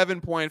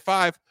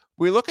 211.5.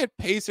 We look at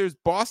Pacers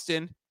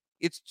Boston,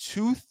 it's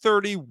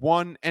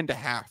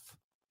 231.5.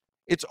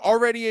 It's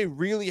already a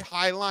really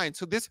high line.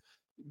 So this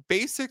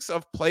basics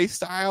of play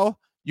style,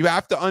 you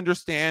have to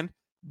understand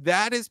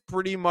that is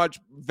pretty much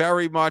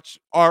very much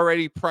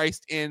already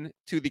priced in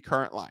to the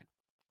current line.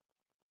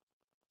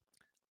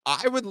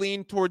 I would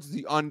lean towards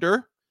the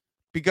under,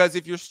 because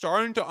if you're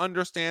starting to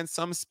understand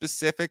some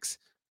specifics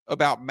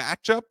about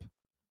matchup,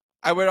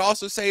 I would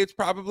also say it's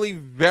probably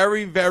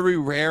very, very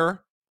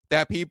rare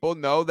that people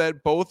know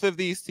that both of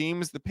these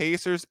teams, the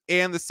Pacers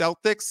and the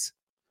Celtics,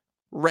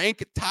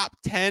 rank top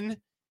 10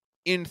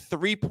 in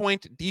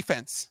three-point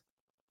defense.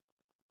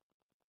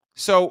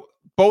 So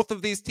both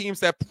of these teams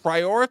that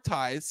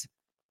prioritize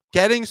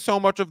getting so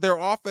much of their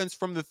offense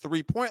from the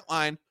three-point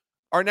line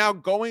are now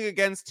going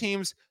against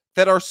teams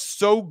that are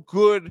so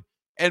good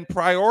and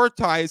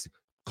prioritize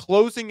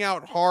closing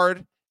out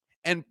hard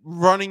and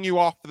running you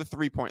off the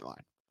three-point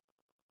line.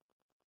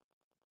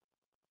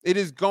 It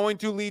is going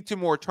to lead to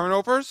more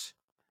turnovers.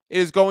 It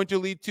is going to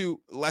lead to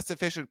less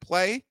efficient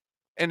play.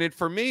 And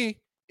for me,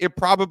 it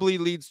probably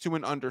leads to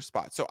an under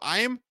spot. So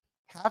I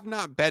have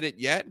not bet it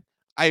yet.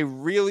 I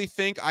really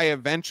think I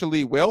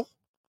eventually will.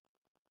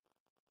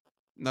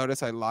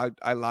 Notice I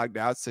logged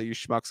out so you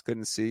schmucks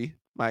couldn't see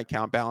my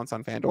account balance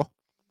on FanDuel.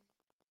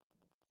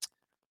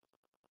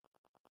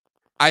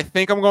 I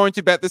think I'm going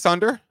to bet this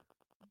under,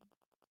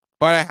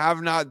 but I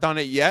have not done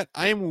it yet.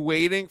 I am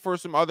waiting for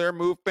some other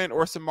movement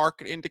or some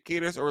market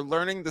indicators or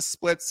learning the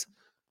splits.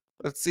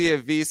 Let's see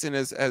if VSiN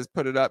has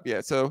put it up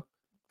yet. So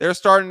they're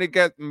starting to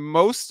get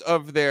most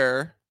of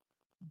their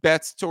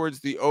bets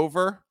towards the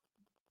over,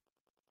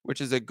 which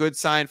is a good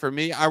sign for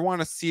me. I want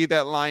to see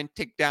that line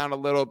tick down a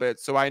little bit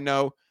so I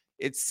know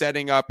it's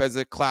setting up as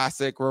a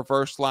classic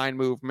reverse line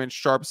movement,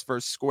 sharps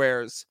versus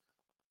squares,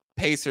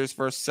 Pacers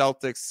versus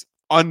Celtics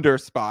under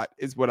spot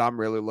is what I'm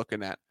really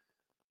looking at.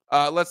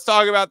 Let's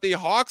talk about the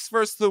Hawks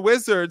versus the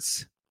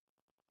Wizards.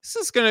 This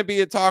is going to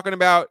be talking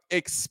about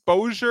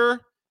exposure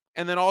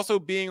and then also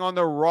being on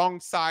the wrong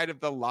side of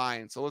the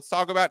line. So let's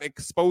talk about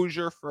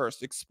exposure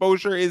first.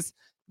 Exposure is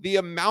the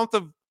amount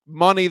of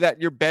money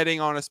that you're betting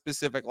on a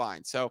specific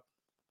line. So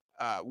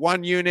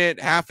 1 unit,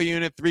 half a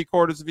unit,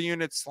 3/4 of a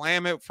unit,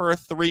 slam it for a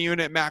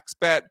 3-unit max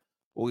bet.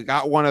 Well, we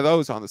got one of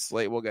those on the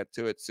slate. We'll get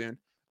to it soon.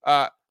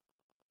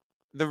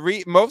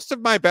 Most of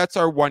my bets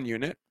are 1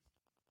 unit.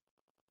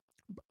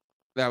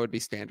 That would be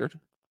standard.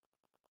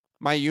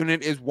 My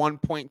unit is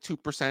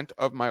 1.2%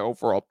 of my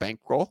overall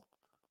bankroll.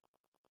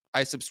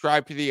 I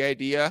subscribe to the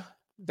idea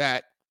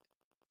that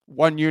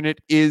 1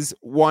 unit is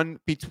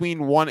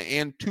between 1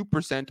 and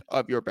 2%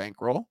 of your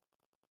bankroll.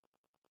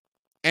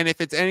 And if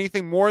it's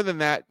anything more than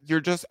that, you're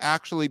just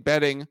actually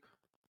betting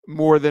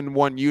more than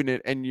 1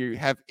 unit and you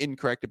have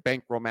incorrect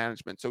bankroll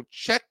management. So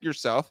check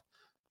yourself.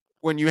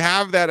 When you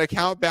have that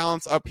account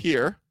balance up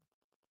here,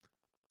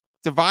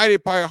 divide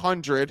it by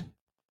 100,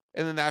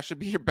 and then that should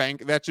be your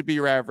bank. That should be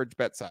your average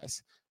bet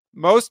size.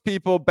 Most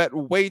people bet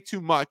way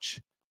too much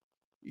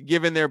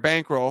given their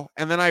bankroll.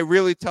 And then I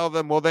really tell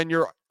them, well, then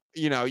you're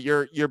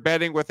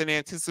betting with an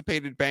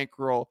anticipated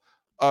bankroll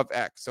of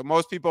X. So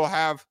most people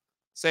have,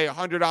 say,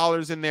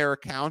 $100 in their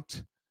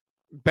account,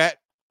 bet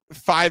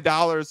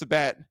 $5 a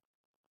bet,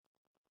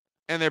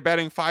 and they're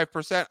betting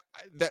 5%,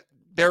 that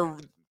their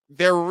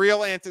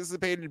real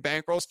anticipated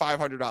bankroll is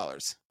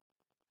 $500.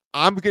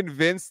 I'm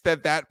convinced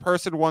that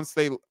person, once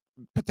they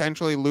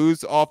potentially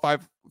lose all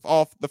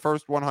the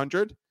first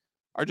 100,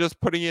 are just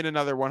putting in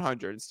another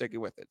 100 and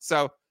sticking with it.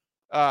 So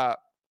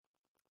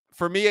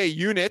for me, a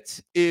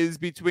unit is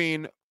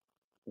between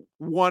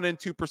 1 and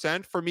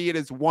 2%. For me, it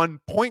is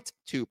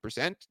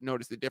 1.2%.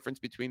 Notice the difference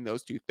between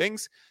those two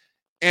things.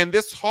 And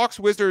this Hawks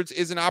Wizards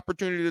is an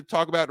opportunity to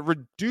talk about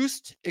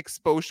reduced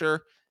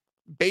exposure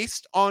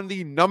based on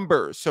the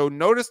numbers. So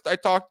notice I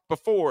talked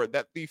before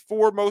that the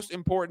 4 most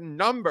important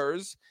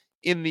numbers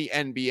in the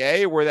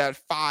NBA were that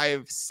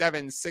 5,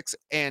 7, 6,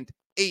 and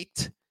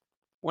 8.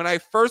 When I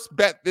first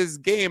bet this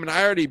game, and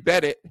I already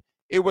bet it,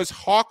 it was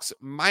Hawks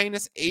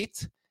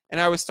 -8.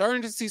 And I was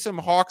starting to see some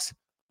Hawks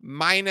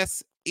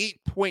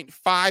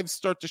 -8.5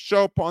 start to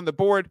show up on the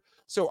board.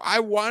 So I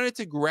wanted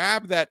to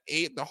grab that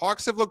 8. The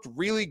Hawks have looked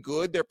really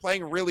good. They're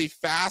playing really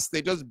fast.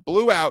 They just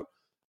blew out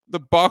the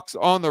Bucks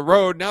on the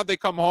road. Now they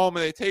come home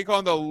and they take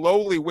on the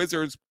lowly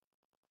Wizards.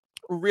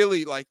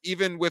 Really, like,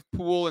 even with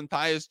Poole and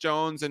Tyus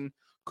Jones and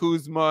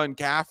Kuzma and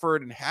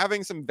Gafford and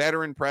having some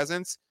veteran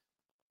presence,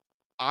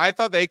 I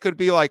thought they could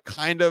be like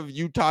kind of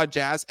Utah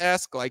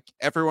Jazz-esque. Like,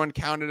 everyone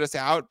counted us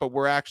out, but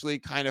we're actually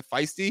kind of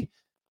feisty.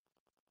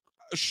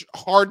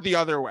 Hard the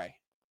other way.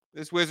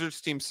 This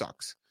Wizards team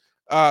sucks.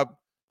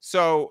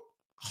 So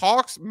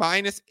Hawks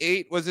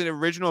 -8 was an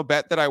original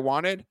bet that I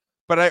wanted,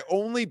 but I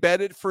only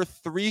bet it for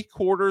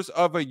 3/4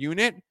 of a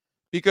unit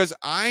because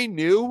I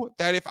knew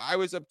that if I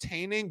was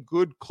obtaining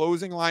good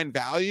closing line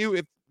value,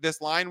 if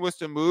this line was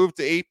to move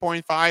to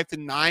 8.5 to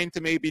 9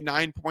 to maybe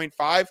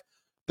 9.5,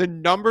 the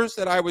numbers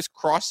that I was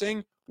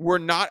crossing were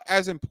not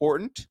as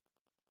important.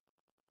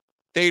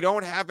 They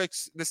don't have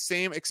the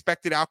same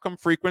expected outcome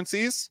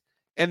frequencies.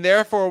 And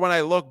therefore, when I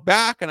look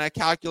back and I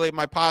calculate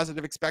my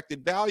positive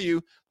expected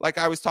value, like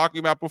I was talking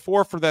about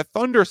before for that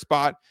Thunder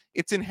spot,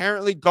 it's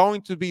inherently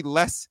going to be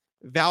less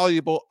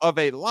valuable of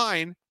a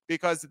line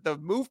because the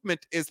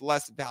movement is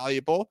less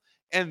valuable.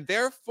 And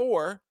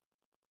therefore,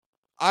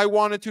 I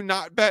wanted to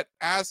not bet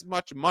as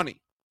much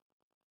money.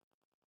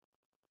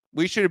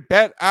 We should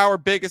bet our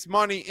biggest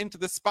money into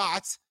the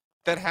spots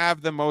that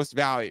have the most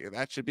value.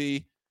 That should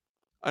be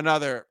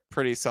another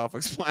pretty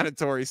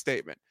self-explanatory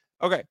statement.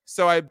 Okay,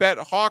 so I bet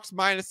Hawks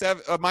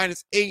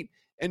 -8,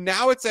 and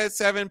now it's at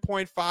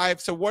 7.5.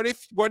 So what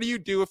do you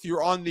do if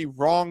you're on the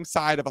wrong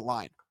side of a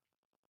line?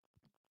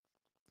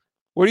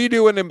 What do you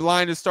do when the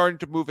line is starting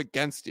to move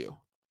against you?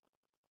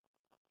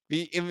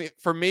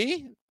 For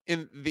me,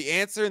 the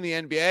answer in the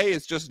NBA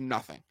is just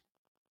nothing.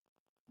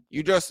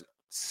 You just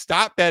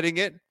stop betting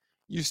it,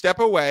 you step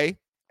away,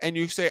 and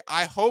you say,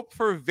 I hope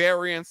for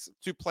variance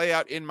to play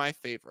out in my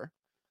favor.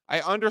 I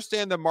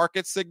understand the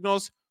market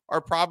signals are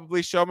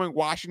probably showing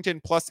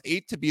Washington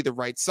 +8 to be the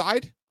right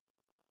side,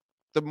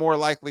 the more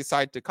likely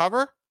side to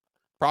cover,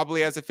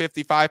 probably has a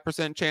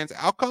 55% chance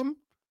outcome.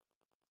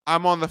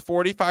 I'm on the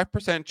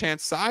 45%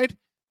 chance side.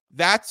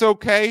 That's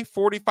okay.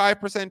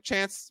 45%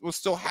 chance will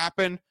still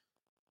happen.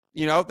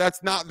 You know,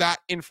 that's not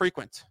that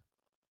infrequent.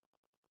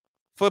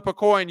 Flip a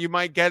coin, you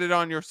might get it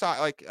on your side.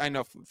 Like, I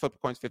know flip a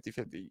coin's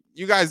 50-50.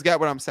 You guys get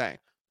what I'm saying.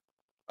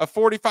 A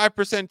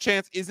 45%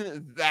 chance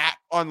isn't that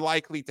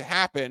unlikely to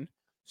happen.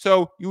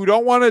 So you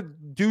don't want to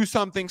do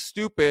something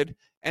stupid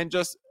and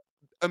just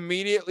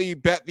immediately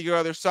bet the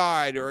other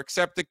side or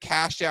accept a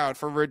cash out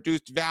for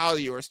reduced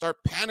value or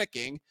start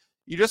panicking.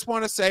 You just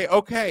want to say,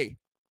 okay,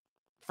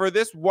 for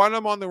this one,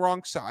 I'm on the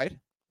wrong side.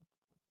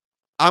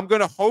 I'm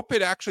going to hope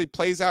it actually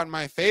plays out in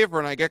my favor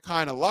and I get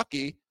kind of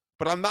lucky,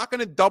 but I'm not going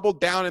to double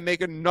down and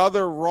make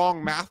another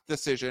wrong math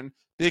decision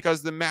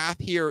because the math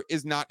here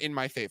is not in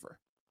my favor.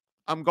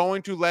 I'm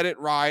going to let it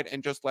ride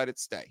and just let it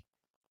stay.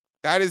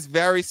 That is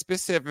very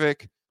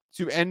specific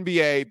to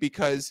NBA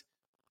because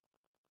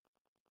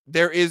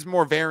there is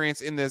more variance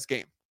in this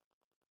game.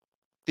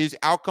 These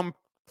outcome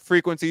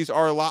frequencies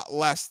are a lot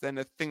less than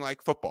a thing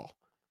like football.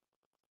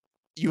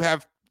 You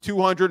have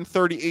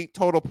 238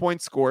 total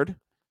points scored.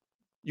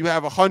 You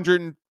have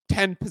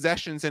 110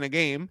 possessions in a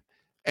game,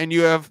 and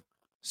you have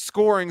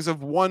scorings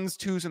of 1s,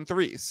 2s, and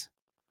 3s.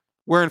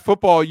 Where in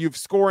football, you have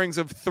scorings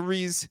of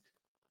 3s,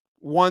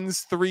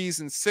 1s,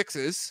 3s, and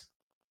 6s,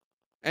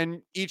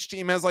 and each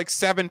team has like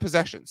 7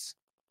 possessions.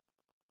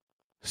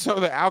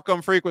 So the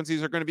outcome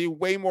frequencies are going to be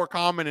way more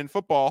common in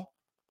football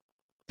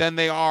than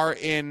they are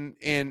in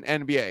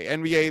NBA.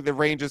 NBA, the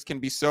ranges can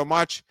be so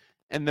much,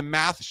 and the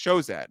math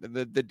shows that.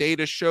 The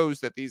data shows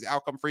that these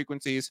outcome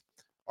frequencies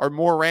are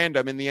more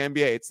random in the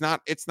NBA.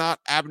 It's not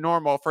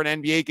abnormal for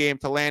an NBA game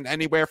to land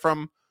anywhere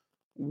from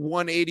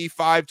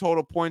 185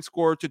 total point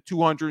score to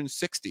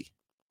 260.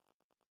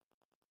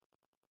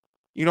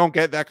 You don't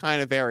get that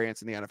kind of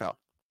variance in the NFL.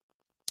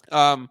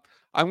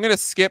 I'm going to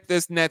skip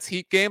this Nets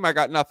Heat game. I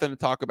got nothing to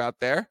talk about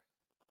there.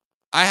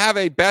 I have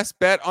a best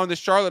bet on the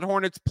Charlotte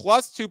Hornets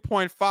plus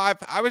 2.5.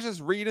 I was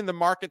just reading the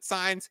market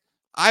signs.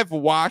 I've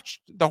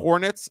watched the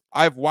Hornets.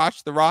 I've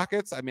watched the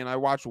Rockets. I mean, I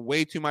watch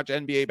way too much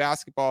NBA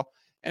basketball.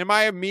 And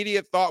my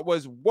immediate thought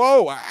was,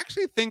 whoa, I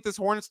actually think this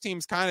Hornets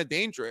team's kind of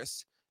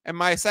dangerous. And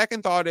my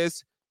second thought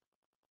is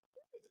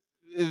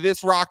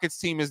this Rockets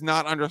team is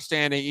not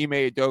understanding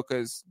Ime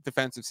Udoka's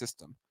defensive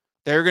system.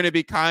 They're going to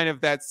be kind of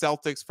that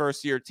Celtics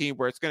first year team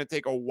where it's going to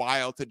take a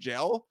while to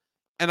gel.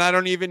 And I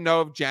don't even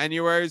know if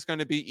January is going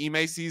to be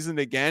Ime season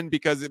again,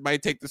 because it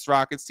might take this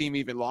Rockets team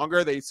even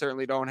longer. They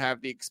certainly don't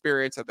have the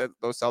experience that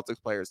those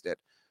Celtics players did.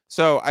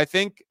 So I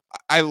think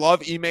I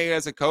love Ime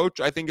as a coach.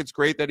 I think it's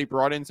great that he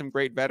brought in some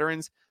great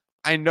veterans.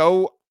 I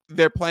know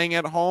they're playing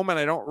at home, and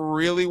I don't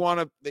really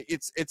want to.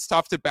 It's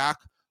tough to back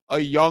a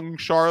young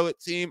Charlotte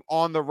team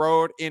on the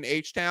road in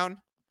H-Town.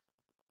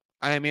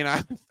 I mean,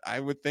 I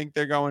would think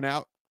they're going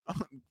out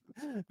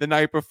the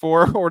night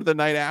before or the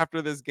night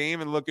after this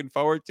game and looking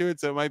forward to it.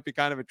 So it might be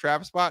kind of a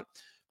trap spot.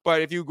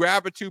 But if you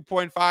grab a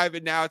 2.5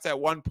 and now it's at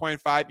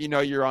 1.5, you know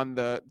you're on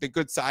the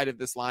good side of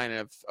this line and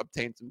have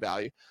obtained some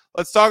value.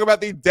 Let's talk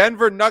about the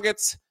Denver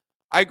Nuggets.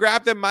 I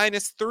grabbed them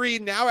 -3,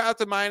 now out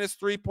to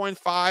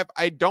 -3.5.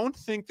 I don't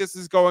think this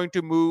is going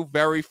to move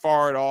very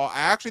far at all. I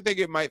actually think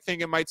it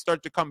might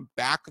start to come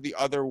back the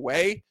other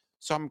way.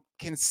 So I'm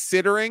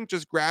considering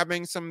just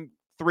grabbing some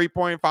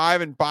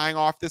 3.5 and buying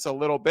off this a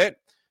little bit.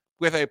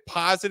 With a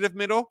positive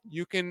middle,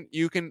 you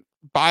can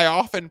buy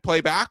off and play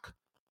back.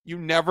 You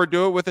never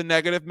do it with a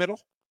negative middle.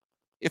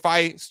 If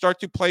I start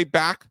to play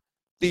back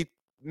the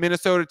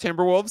Minnesota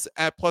Timberwolves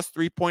at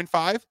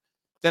 +3.5,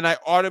 then I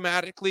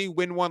automatically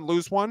win one,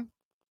 lose one,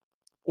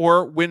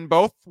 or win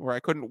both, or I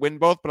couldn't win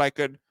both, but I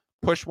could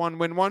push one,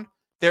 win one.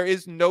 There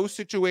is no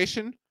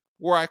situation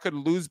where I could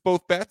lose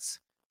both bets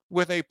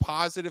with a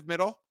positive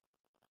middle.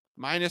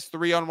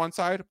 -3 on one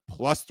side,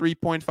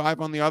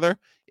 +3.5 on the other.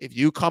 If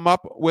you come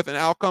up with an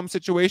outcome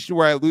situation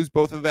where I lose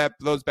both of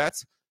those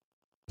bets,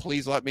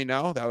 please let me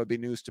know. That would be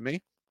news to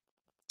me.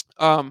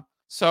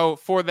 So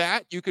for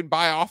that, you can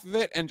buy off of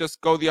it and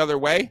just go the other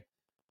way.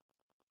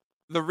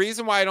 The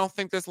reason why I don't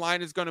think this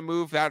line is going to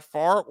move that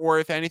far, or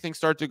if anything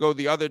start to go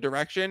the other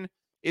direction,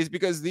 is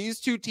because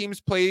these two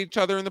teams played each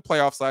other in the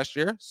playoffs last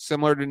year,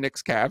 similar to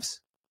Knicks Cavs.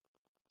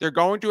 They're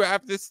going to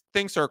have this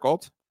thing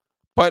circled.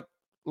 But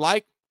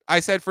like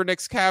I said for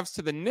Knicks Cavs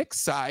to the Knicks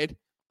side,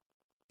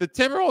 the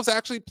Timberwolves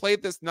actually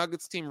played this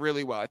Nuggets team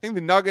really well. I think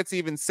the Nuggets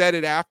even said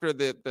it after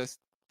the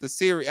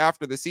series,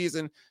 after the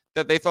season,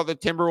 that they thought the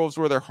Timberwolves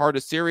were their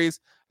hardest series.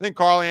 I think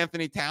Karl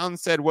Anthony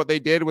Towns said what they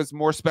did was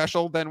more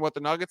special than what the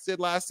Nuggets did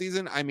last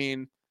season. I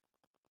mean,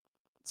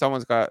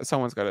 someone's got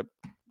a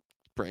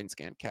brain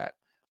scan cat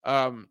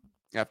after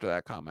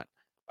that comment.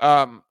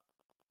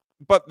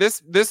 But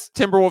this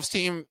Timberwolves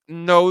team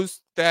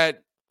knows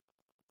that,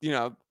 you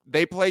know,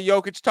 they play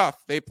Jokic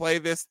tough. They play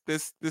this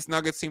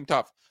Nuggets team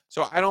tough.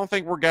 So I don't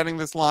think we're getting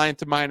this line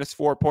to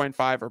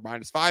 -4.5 or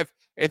 -5.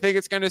 I think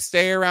it's going to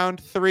stay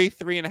around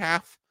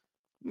 3.5.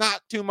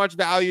 Not too much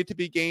value to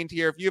be gained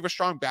here. If you have a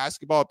strong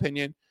basketball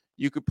opinion,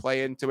 you could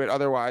play into it.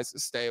 Otherwise,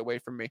 stay away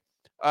from me.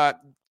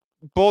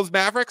 Bulls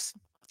Mavericks,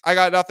 I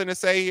got nothing to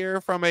say here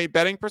from a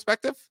betting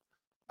perspective.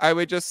 I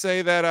would just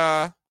say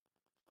that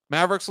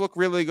Mavericks look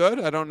really good.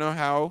 I don't know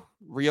how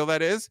real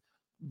that is.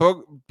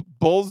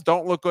 Bulls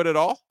don't look good at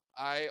all.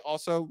 I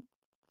also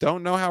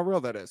don't know how real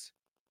that is.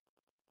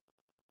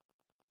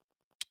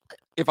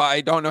 If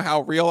I don't know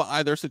how real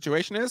either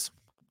situation is,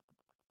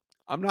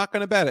 I'm not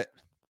going to bet it.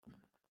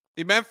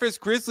 The Memphis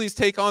Grizzlies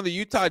take on the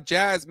Utah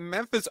Jazz.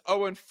 Memphis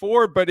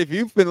 0-4, but if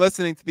you've been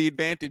listening to The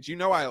Advantage, you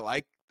know I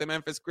like the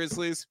Memphis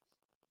Grizzlies.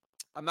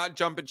 I'm not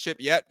jumping ship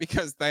yet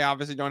because they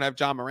obviously don't have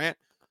John Morant.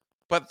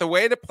 But the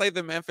way to play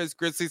the Memphis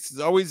Grizzlies has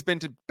always been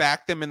to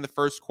back them in the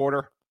first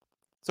quarter.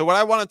 So what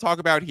I want to talk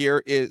about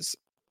here is,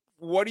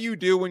 what do you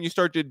do when you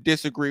start to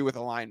disagree with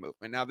a line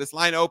movement? Now, this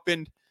line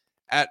opened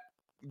at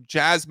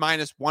Jazz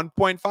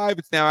 -1.5.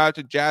 It's now out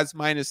to Jazz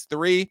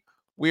 -3.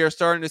 We are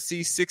starting to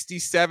see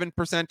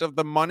 67% of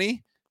the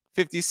money,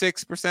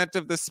 56%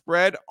 of the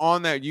spread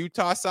on that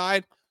Utah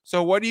side.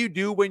 So what do you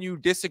do when you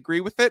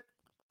disagree with it?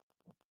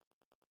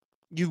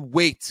 You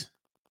wait.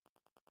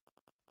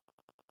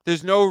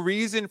 There's no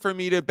reason for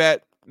me to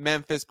bet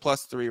Memphis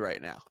 +3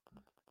 right now,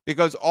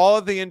 because all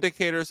of the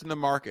indicators in the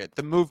market,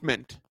 the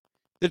movement,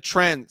 the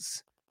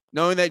trends,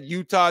 knowing that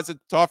Utah is a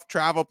tough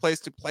travel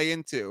place to play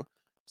into.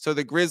 So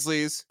the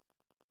Grizzlies,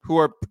 who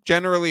are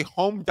generally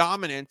home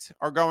dominant,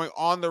 are going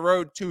on the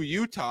road to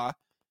Utah,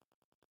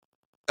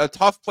 a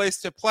tough place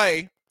to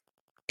play,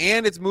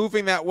 and it's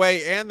moving that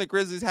way, and the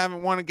Grizzlies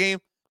haven't won a game.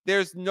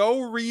 There's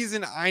no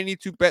reason I need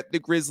to bet the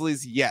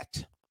Grizzlies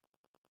yet.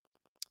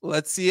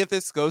 Let's see if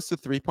this goes to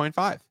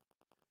 3.5.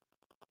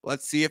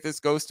 Let's see if this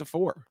goes to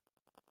 4.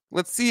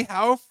 Let's see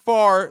how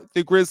far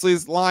the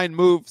Grizzlies line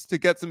moves to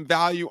get some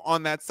value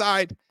on that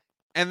side,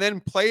 and then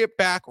play it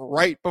back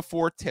right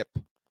before tip.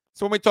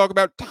 So when we talk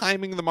about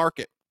timing the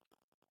market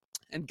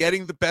and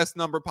getting the best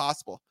number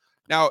possible.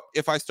 Now,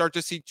 if I start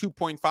to see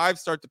 2.5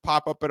 start to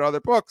pop up at other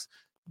books,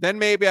 then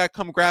maybe I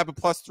come grab a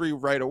 +3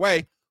 right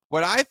away.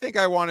 What I think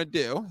I want to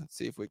do, let's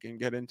see if we can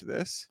get into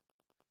this.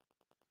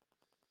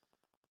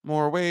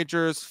 More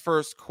wagers,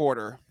 first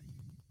quarter.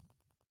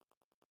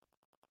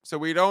 So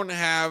we don't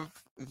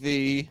have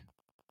the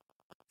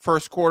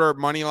first quarter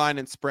money line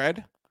and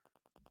spread,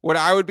 What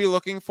I would be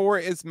looking for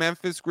is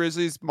Memphis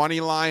Grizzlies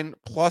money line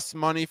plus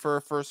money for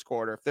a first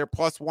quarter. If they're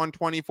plus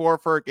 124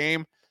 for a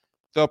game,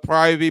 they'll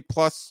probably be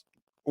plus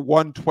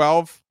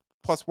 112,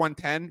 plus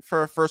 110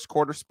 for a first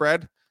quarter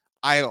spread.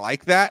 I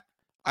like that.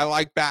 I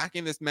like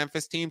backing this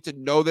Memphis team to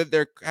know that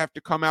they have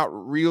to come out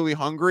really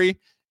hungry.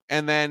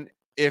 And then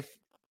if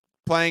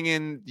playing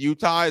in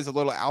Utah is a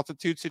little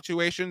altitude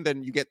situation,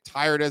 then you get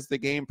tired as the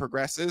game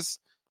progresses.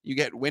 You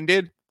get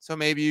winded. So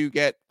maybe you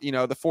get,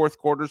 the fourth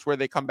quarters where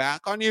they come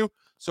back on you.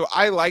 So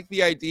I like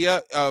the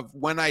idea of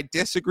when I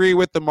disagree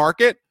with the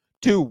market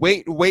to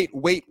wait,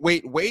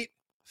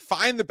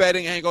 find the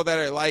betting angle that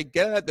I like,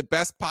 get it at the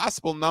best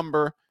possible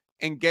number,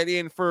 and get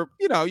in for,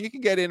 you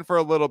can get in for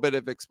a little bit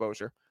of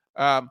exposure.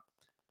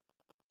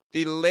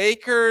 The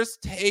Lakers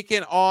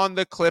taking on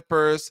the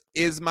Clippers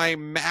is my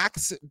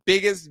max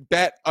biggest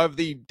bet of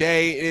the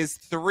day. It is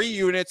 3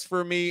 units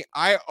for me.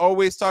 I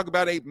always talk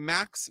about a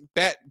max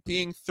bet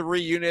being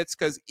 3 units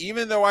because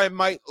even though I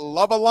might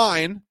love a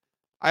line,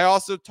 I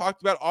also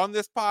talked about on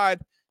this pod,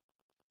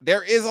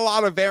 there is a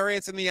lot of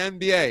variance in the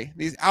NBA.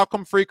 These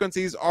outcome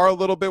frequencies are a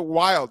little bit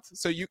wild,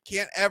 so you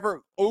can't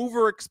ever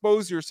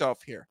overexpose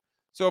yourself here.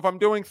 So if I'm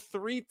doing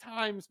 3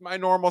 times my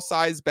normal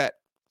size bet,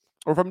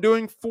 or if I'm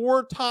doing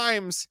 4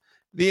 times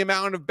the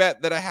amount of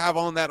bet that I have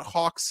on that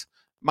Hawks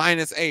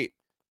 -8,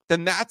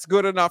 then that's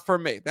good enough for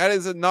me. That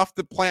is enough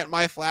to plant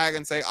my flag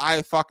and say,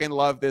 I fucking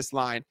love this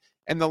line.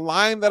 And the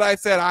line that I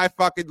said I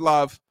fucking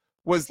love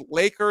was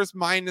Lakers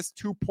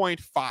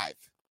 -2.5.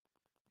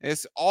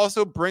 This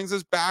also brings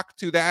us back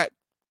to that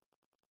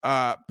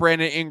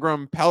Brandon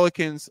Ingram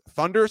Pelicans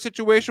Thunder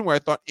situation where I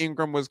thought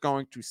Ingram was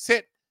going to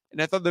sit, and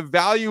I thought the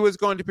value was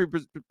going to be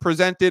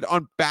presented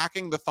on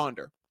backing the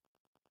Thunder.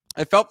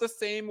 I felt the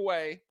same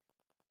way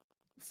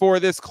for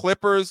this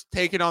Clippers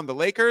taking on the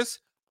Lakers.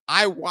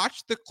 I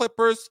watched the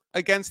Clippers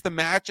against the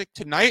Magic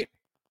tonight.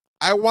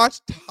 I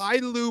watched Ty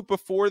Lue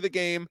before the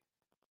game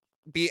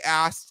be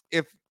asked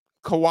if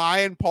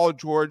Kawhi and Paul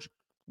George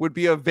would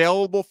be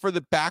available for the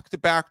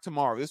back-to-back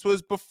tomorrow. This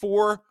was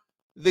before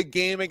the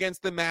game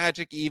against the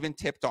Magic even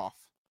tipped off.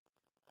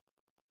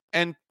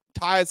 And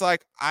Ty's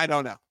like, I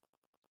don't know.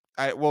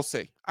 We'll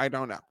see. I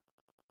don't know.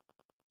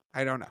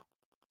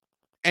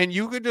 And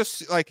you can just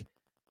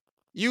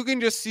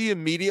see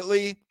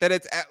immediately that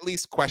it's at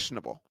least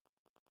questionable.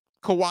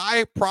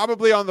 Kawhi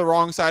probably on the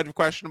wrong side of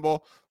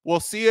questionable. We'll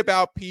see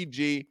about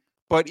PG.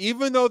 But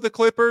even though the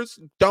Clippers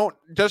don't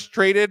just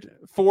traded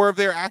 4 of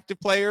their active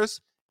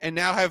players and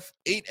now have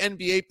 8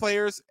 NBA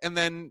players and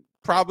then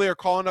probably are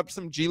calling up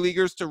some G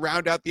Leaguers to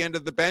round out the end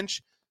of the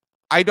bench,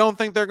 I don't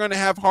think they're going to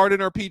have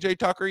Harden or PJ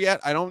Tucker yet.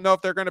 I don't know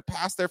if they're going to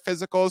pass their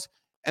physicals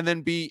and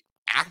then be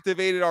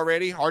activated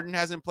already. Harden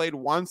hasn't played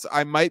once.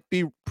 I might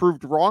be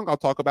proved wrong. I'll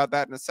talk about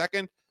that in a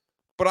second.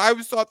 But I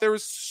always thought there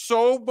was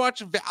so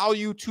much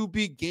value to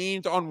be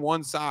gained on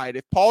one side.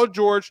 If Paul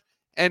George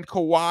and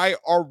Kawhi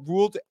are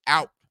ruled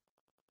out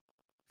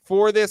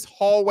for this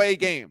hallway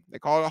game, they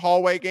call it a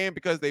hallway game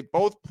because they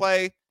both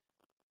play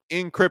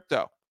in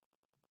crypto.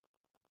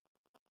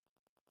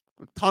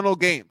 Tunnel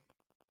game.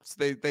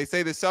 So they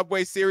say the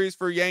Subway Series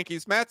for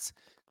Yankees Mets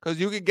because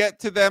you could get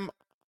to them.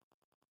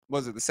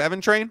 Was it the 7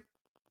 train?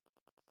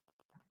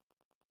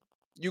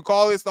 You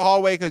call this the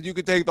hallway because you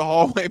could take the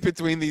hallway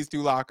between these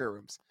 2 locker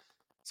rooms.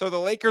 So the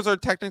Lakers are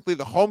technically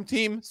the home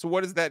team. So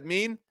what does that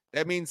mean?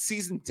 That means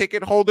season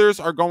ticket holders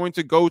are going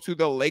to go to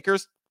the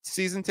Lakers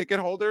season ticket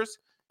holders.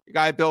 Your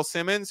guy Bill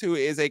Simmons, who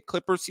is a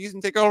Clippers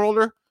season ticket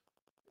holder,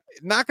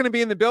 not going to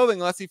be in the building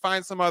unless he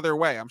finds some other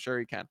way. I'm sure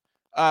he can.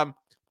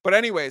 But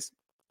anyways,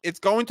 it's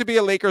going to be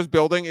a Lakers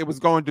building. It was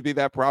going to be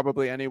that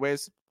probably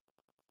anyways.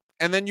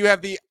 And then you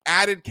have the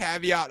added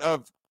caveat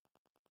of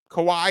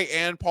Kawhi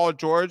and Paul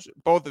George,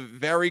 both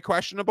very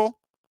questionable.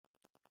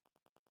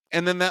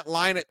 And then that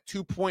line at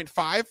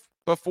 2.5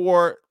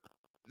 before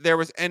there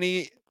was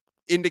any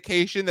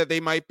indication that they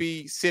might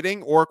be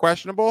sitting or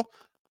questionable.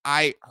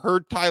 I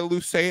heard Ty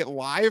Lue say it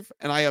live,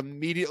 and I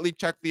immediately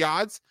checked the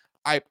odds.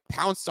 I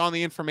pounced on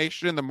the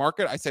information in the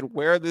market. I said,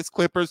 where are these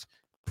Clippers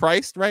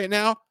priced right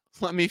now?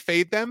 Let me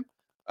fade them.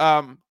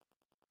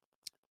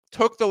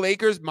 Took the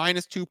Lakers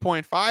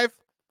 -2.5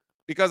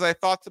 because I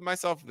thought to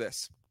myself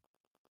this.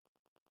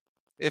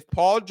 If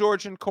Paul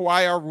George and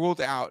Kawhi are ruled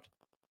out,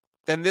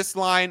 then this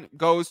line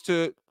goes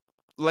to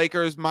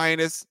Lakers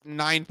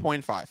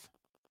 -9.5.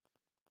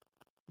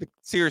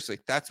 Seriously,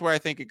 that's where I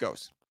think it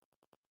goes.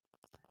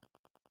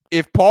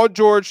 If Paul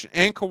George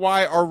and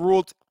Kawhi are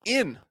ruled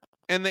in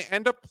and they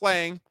end up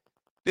playing,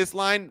 this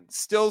line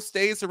still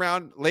stays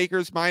around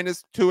Lakers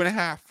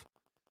 -2.5.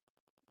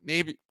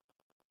 Maybe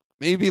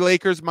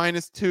Lakers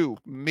 -2.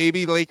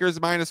 Maybe Lakers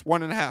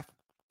 -1.5.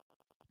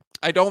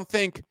 I don't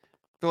think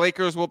the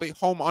Lakers will be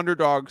home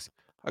underdogs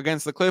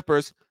against the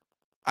Clippers.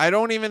 I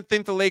don't even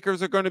think the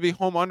Lakers are going to be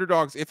home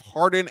underdogs if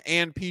Harden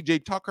and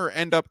PJ Tucker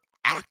end up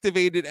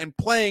activated and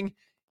playing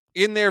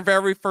in their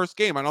very first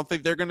game. I don't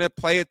think they're going to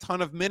play a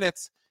ton of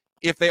minutes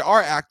if they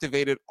are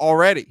activated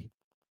already.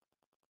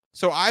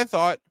 So I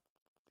thought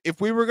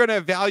if we were going to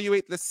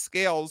evaluate the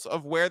scales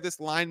of where this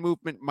line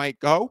movement might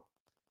go,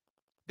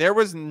 there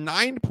was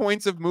 9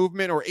 points of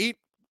movement or 8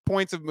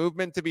 points of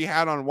movement to be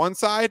had on one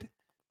side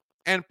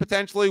and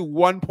potentially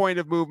 1 point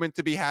of movement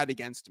to be had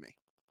against me.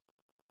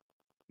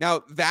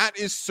 Now, that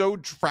is so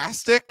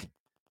drastic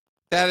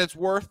that it's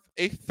worth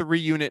a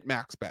 3-unit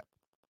max bet.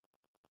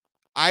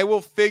 I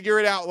will figure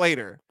it out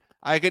later.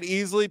 I could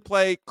easily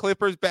play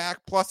Clippers back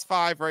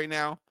 +5 right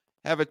now,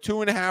 have a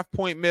 2.5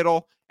 point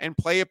middle, and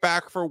play it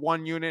back for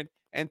 1 unit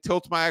and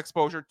tilt my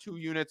exposure 2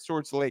 units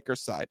towards the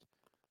Lakers side.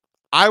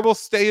 I will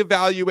stay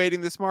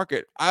evaluating this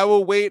market. I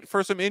will wait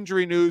for some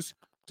injury news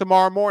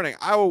tomorrow morning.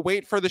 I will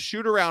wait for the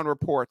shoot-around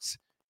reports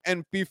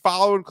and be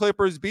following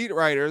Clippers beat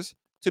writers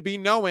to be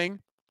knowing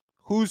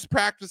who's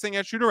practicing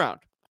at shoot-around.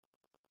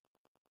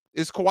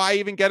 Is Kawhi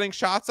even getting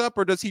shots up,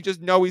 or does he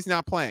just know he's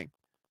not playing?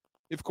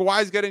 If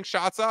Kawhi's getting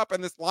shots up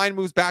and this line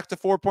moves back to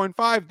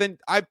 4.5, then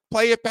I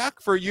play it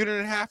back for 1.5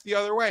 units the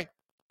other way.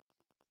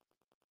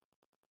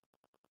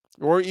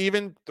 Or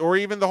even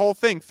the whole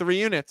thing, 3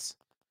 units.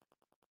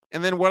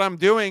 And then what I'm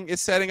doing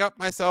is setting up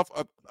myself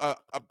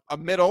a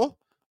middle,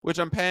 which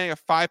I'm paying a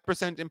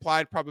 5%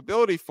 implied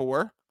probability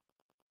for.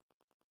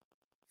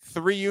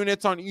 3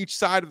 units on each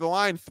side of the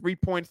line,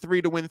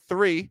 3.3 to win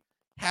 3,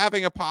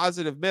 having a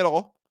positive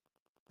middle.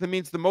 That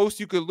means the most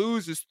you could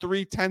lose is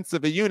 0.3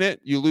 of a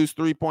unit. You lose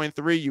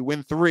 3.3, you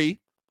win 3.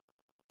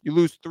 You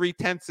lose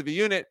 0.3 of a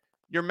unit.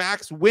 Your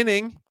max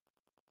winning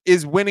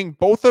is winning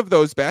both of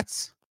those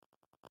bets.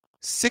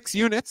 6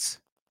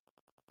 units.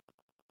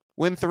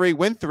 Win 3,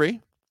 win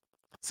 3.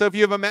 So if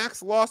you have a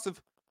max loss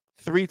of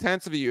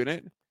 0.3 of a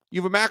unit,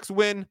 you have a max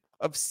win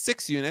of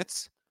 6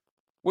 units.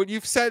 What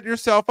you've set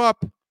yourself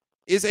up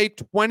is a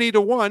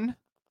 20-to-1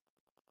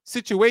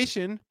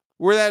 situation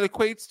where that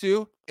equates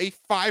to a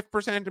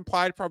 5%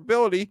 implied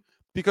probability,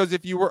 because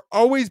if you were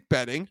always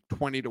betting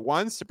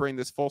 20-to-1s to bring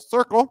this full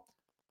circle,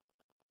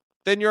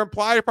 then your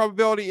implied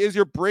probability is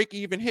your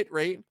break-even hit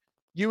rate.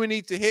 You would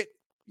need to hit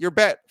your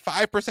bet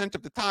 5%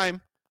 of the time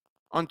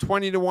on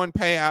 20-to-1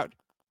 payout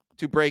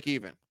to break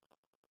even.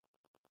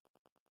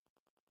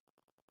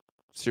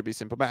 Should be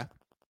simple math.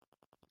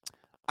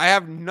 I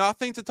have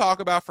nothing to talk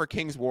about for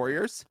Kings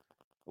Warriors.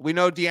 We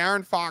know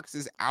De'Aaron Fox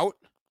is out.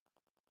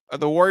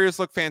 The Warriors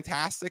look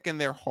fantastic in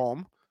their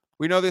home.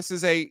 We know this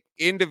is a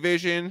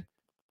in-division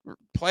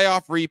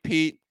playoff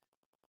repeat,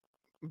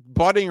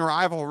 budding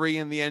rivalry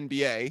in the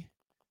NBA.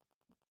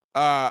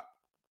 I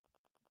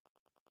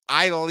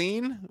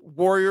lean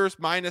Warriors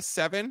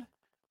 -7.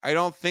 I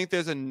don't think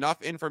there's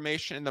enough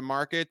information in the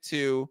market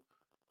to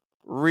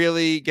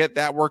really get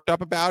that worked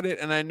up about it.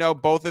 And I know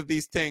both of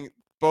these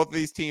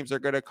teams are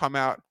going to come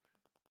out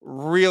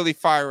really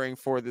firing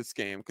for this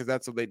game, because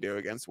that's what they do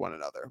against one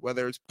another.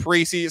 Whether it's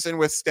preseason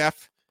with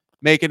Steph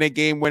making a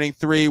game-winning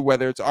 3,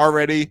 whether it's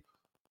already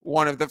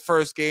one of the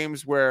first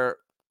games where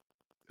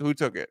who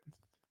took it?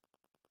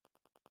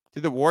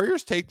 Did the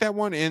Warriors take that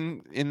one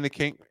in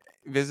the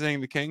visiting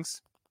the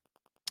Kings?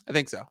 I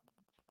think so.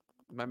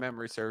 My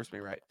memory serves me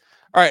right.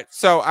 All right,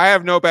 so I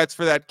have no bets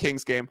for that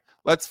Kings game.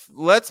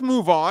 Let's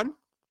move on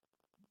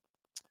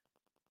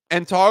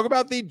and talk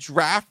about the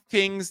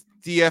DraftKings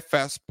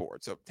DFS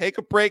board. So take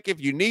a break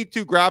if you need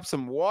to. Grab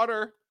some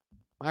water.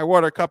 My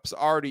water cup's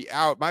already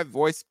out. My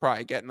voice is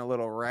probably getting a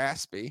little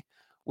raspy.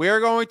 We are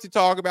going to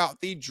talk about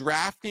the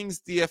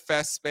DraftKings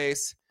DFS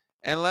space.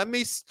 And let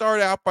me start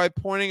out by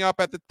pointing up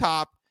at the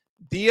top,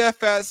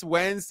 DFS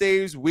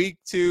Wednesdays Week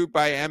 2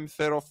 by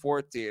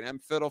mfiddle14.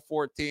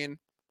 mfiddle14,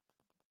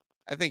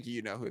 I think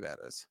you know who that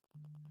is.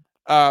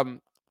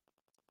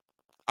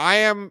 I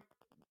am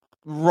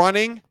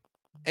running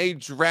a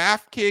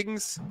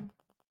DraftKings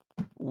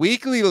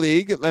weekly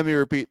league. Let me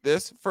repeat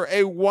this, for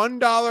a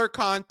 $1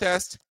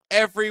 contest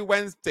every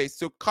Wednesday.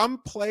 So come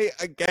play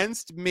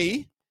against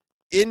me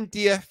in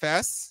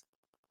DFS,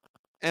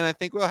 and I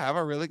think we'll have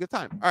a really good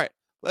time. All right,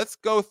 let's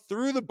go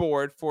through the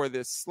board for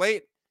this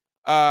slate.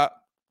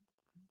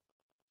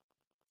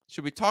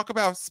 Should we talk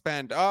about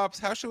spend ups?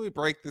 How should we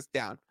break this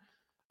down?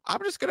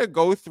 I'm just going to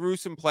go through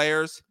some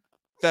players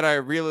that I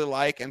really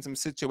like and some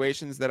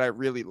situations that I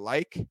really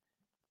like,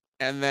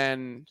 and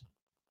then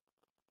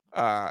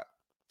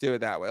do it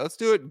that way. Let's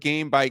do it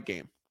game by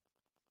game.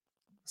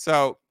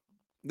 So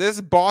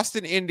this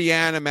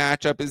Boston-Indiana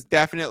matchup is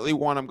definitely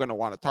one I'm going to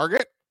want to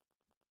target.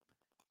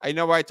 I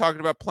know I talked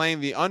about playing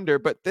the under,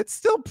 but it's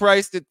still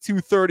priced at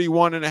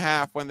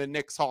 231.5 when the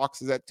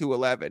Knicks-Hawks is at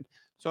 211.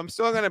 So I'm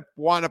still going to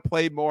want to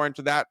play more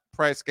into that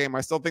price game.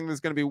 I still think there's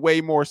going to be way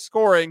more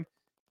scoring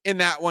in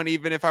that one,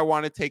 even if I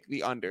want to take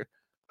the under.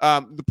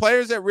 The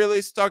players that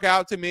really stuck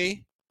out to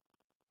me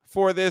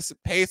for this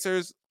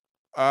Pacers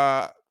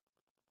Celtics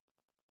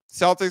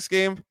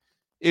game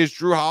is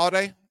Drew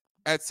Holiday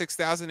at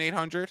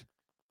 6,800.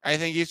 I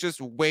think he's just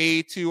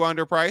way too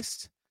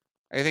underpriced.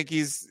 I think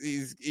he's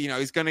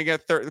going to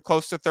get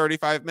close to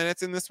 35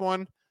 minutes in this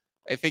one.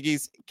 I think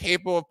he's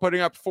capable of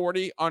putting up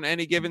 40 on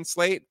any given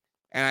slate.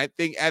 And I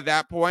think at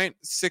that point,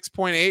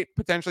 6.8,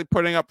 potentially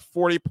putting up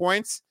 40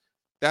 points.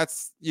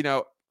 That's,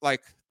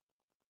 like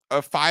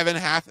a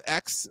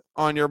 5.5x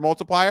on your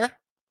multiplier.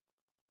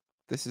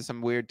 This is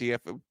some weird DF,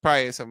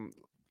 probably some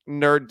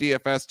nerd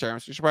DFS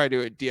terms. We should probably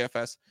do a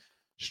DFS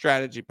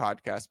strategy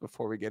podcast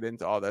before we get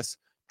into all this.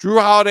 Drew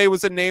Holiday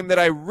was a name that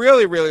I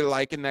really, really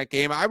like in that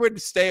game. I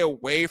would stay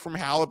away from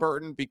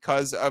Halliburton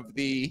because of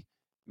the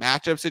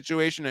matchup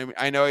situation.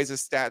 I know he's a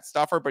stat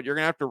stuffer, but you're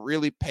going to have to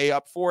really pay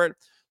up for it.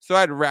 So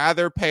I'd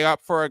rather pay up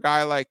for a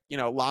guy like,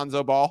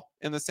 Lonzo Ball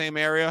in the same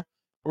area.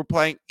 We're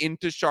playing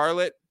into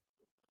Charlotte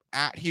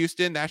at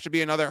Houston. That should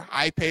be another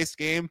high-paced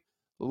game.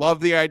 Love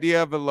the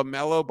idea of a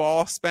LaMelo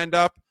Ball spend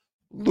up.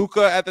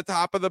 Luka at the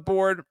top of the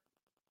board.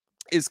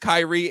 Is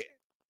Kyrie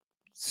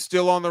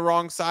still on the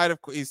wrong side?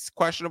 He's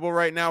questionable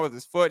right now with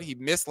his foot. He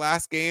missed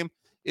last game.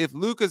 If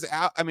Luka's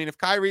out, if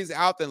Kyrie's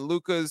out, then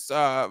Luka's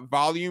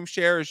volume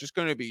share is just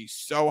going to be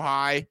so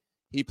high.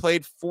 He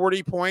played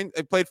 40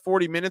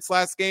 minutes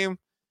last game.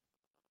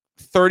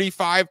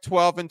 35,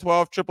 12, and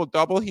 12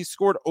 triple-double. He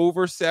scored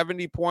over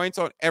 70 points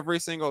on every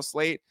single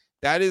slate.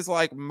 That is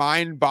like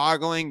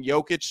mind-boggling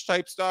Jokic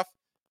type stuff.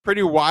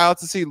 Pretty wild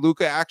to see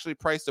Luka actually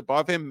priced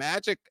above him.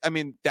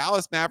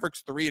 Dallas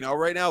Mavericks 3-0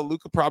 right now.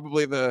 Luka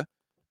probably the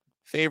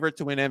favorite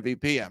to win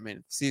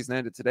MVP. Season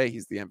ended today.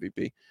 He's the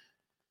MVP.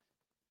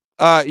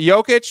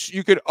 Jokic,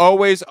 you could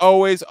always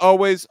play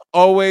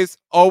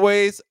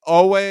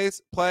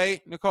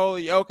Nikola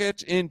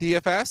Jokic in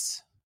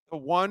DFS. The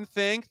one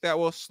thing that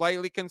will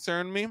slightly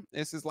concern me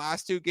is his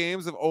last 2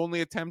 games of only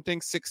attempting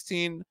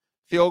 16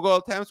 field goal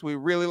attempts. We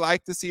really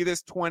like to see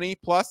this 20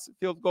 plus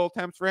field goal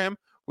attempts for him.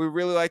 We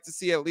really like to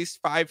see at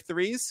least 5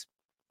 threes.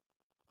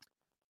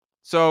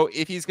 So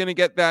if he's going to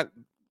get that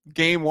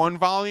game 1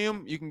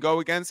 volume, you can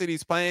go against it.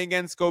 He's playing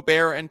against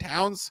Gobert and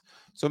Towns.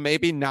 So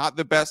maybe not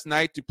the best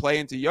night to play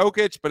into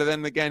Jokic, but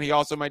then again, he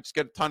also might just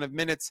get a ton of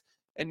minutes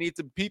and need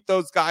to beat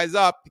those guys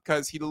up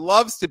because he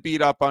loves to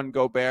beat up on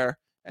Gobert.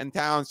 And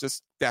Towns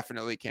just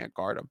definitely can't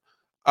guard him.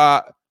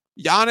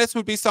 Giannis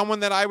would be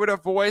someone that I would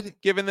avoid,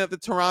 given that the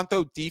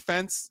Toronto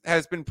defense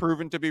has been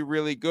proven to be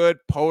really good.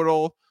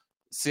 Podol,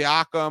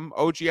 Siakam,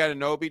 OG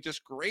Anunoby,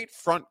 just great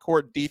front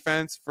court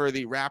defense for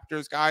the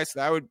Raptors guys. So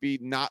that would be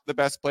not the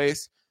best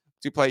place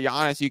to play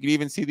Giannis. You could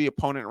even see the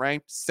opponent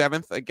ranked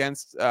 7th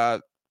against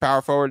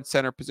power forward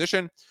center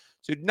position.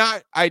 So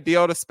not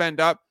ideal to spend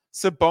up.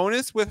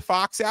 Sabonis with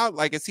Fox out,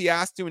 is he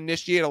asked to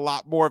initiate a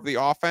lot more of the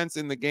offense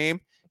in the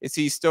game? Is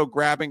he still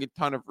grabbing a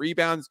ton of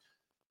rebounds?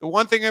 The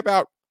one thing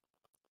about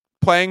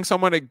playing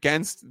someone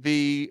against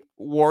the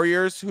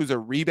Warriors who's a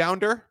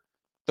rebounder,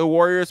 the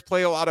Warriors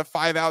play a lot of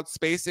 5-out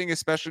spacing,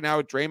 especially now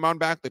with Draymond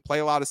back. They play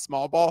a lot of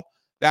small ball.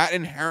 That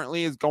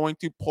inherently is going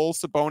to pull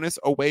Sabonis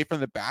away from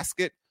the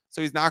basket.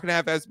 So he's not going to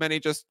have as many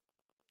just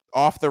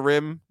off the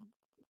rim,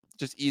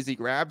 just easy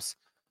grabs.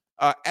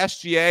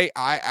 SGA,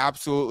 I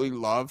absolutely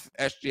love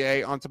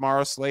SGA on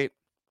tomorrow's slate.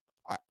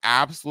 I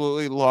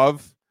absolutely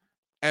love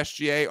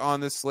SGA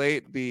on the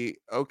slate. The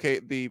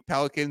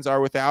Pelicans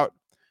are without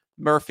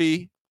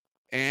Murphy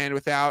and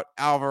without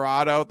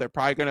Alvarado. They're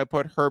probably going to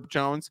put Herb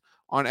Jones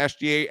on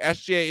SGA.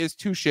 SGA is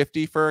too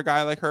shifty for a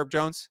guy like Herb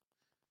Jones.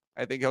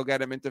 I think he'll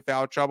get him into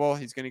foul trouble.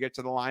 He's going to get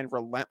to the line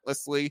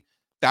relentlessly.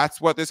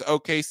 That's what this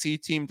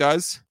OKC team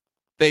does.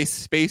 They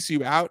space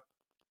you out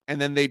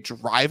and then they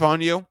drive on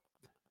you.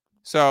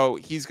 So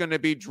he's going to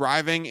be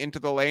driving into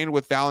the lane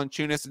with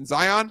Valanciunas and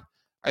Zion.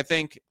 I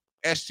think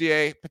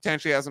SGA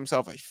potentially has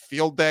himself a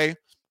field day.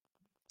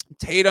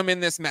 Tatum in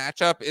this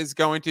matchup is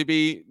going to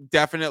be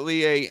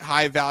definitely a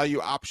high value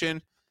option.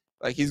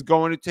 He's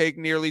going to take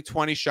nearly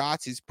 20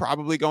 shots. He's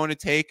probably going to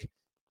take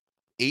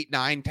 8,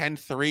 9, 10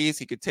 threes.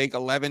 He could take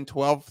 11,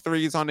 12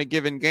 threes on a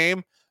given game.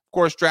 Of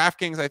course,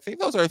 DraftKings, I think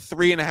those are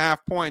 3.5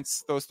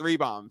 points, those 3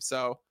 bombs.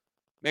 So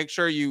make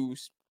sure you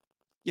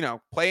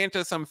play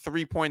into some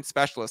 3-point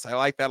specialists. I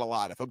like that a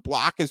lot. If a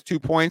block is 2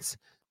 points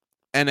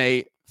and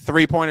a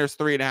 3-pointer is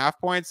 3.5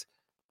 points,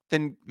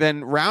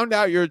 then round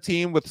out your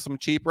team with some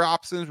cheaper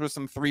options with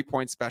some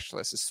 3-point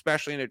specialists,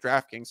 especially in a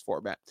DraftKings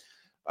format.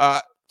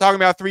 Talking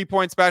about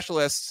 3-point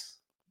specialists,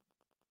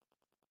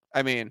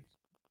 this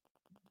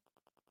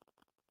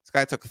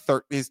guy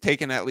he's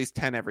taken at least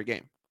 10 every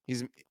game.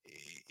 He's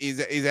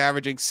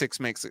averaging 6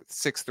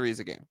 threes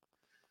a game.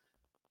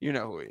 You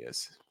know who he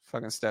is.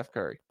 Fucking Steph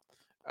Curry.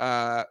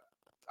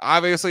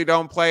 Obviously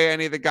don't play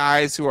any of the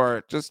guys who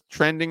are just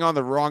trending on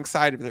the wrong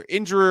side of their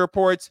injury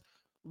reports.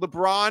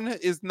 LeBron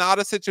is not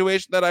a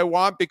situation that I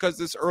want because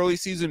this early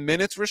season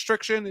minutes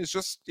restriction is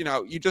just,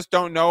 you just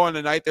don't know on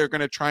the night they're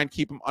going to try and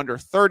keep him under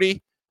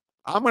 30.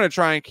 I'm going to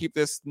try and keep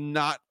this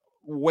not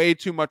way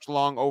too much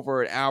long,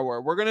 over an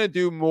hour. We're going to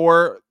do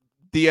more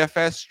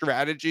DFS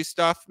strategy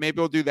stuff. Maybe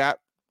we'll do that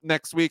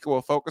next week.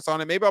 We'll focus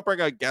on it. Maybe I'll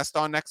bring a guest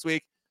on next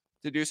week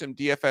to do some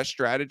DFS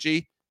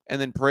strategy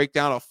and then break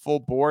down a full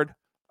board.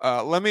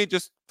 Let me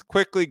just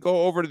quickly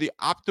go over to the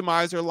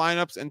optimizer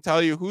lineups and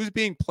tell you who's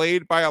being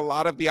played by a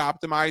lot of the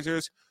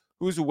optimizers,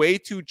 who's way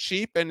too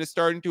cheap and is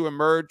starting to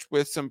emerge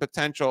with some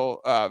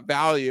potential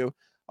value.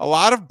 A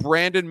lot of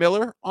Brandon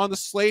Miller on the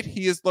slate.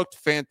 He has looked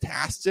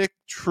fantastic,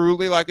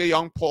 truly like a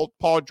young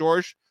Paul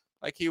George,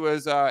 like he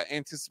was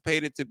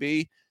anticipated to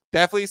be.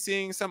 Definitely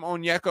seeing some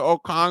Onyeka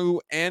Okongwu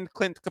and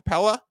Clint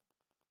Capella.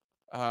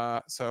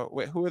 So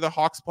wait, who are the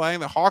Hawks playing?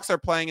 The Hawks are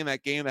playing in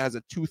that game that has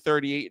a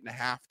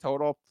 238.5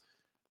 total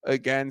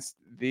against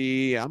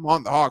I'm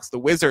on the Hawks, the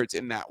Wizards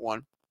in that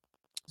one.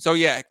 So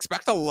yeah,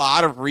 expect a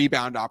lot of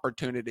rebound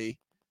opportunity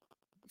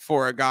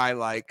for a guy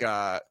like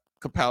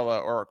Capella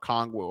or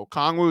Kongwu.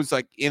 Kongwu's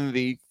like in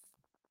the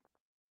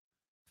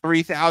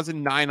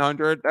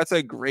 3,900. That's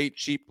a great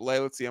cheap play.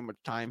 Let's see how much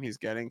time he's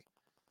getting.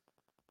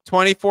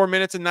 24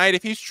 minutes a night.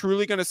 If he's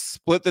truly going to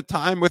split the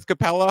time with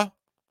Capella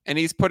and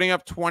he's putting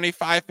up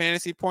 25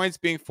 fantasy points,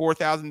 being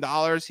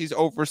 $4,000, he's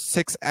over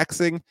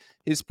 6xing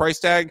his price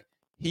tag.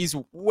 He's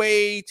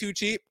way too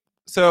cheap.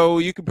 So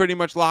you can pretty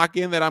much lock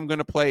in that I'm going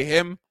to play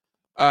him.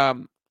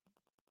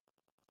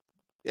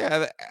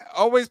 Yeah,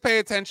 always pay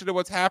attention to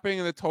what's happening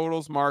in the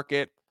totals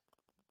market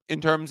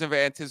in terms of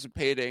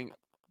anticipating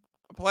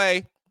a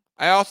play.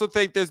 I also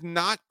think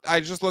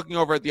I'm just looking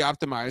over at the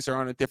optimizer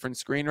on a different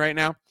screen right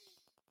now.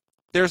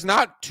 There's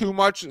not too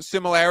much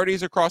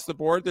similarities across the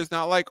board. There's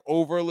not like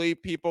overly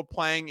people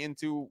playing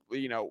into,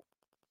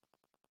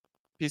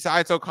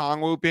 besides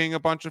Okongwu being a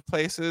bunch of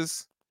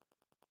places.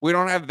 We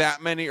don't have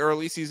that many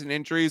early season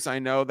injuries. I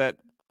know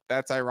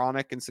that's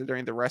ironic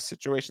considering the rest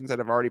situations that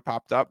have already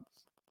popped up.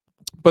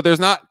 But there's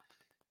not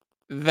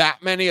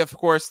that many, of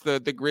course, the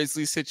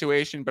Grizzlies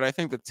situation, but I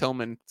think the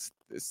Tillman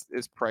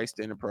is priced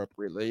in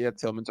appropriately. Yeah,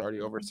 Tillman's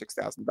already over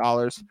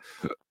 $6,000.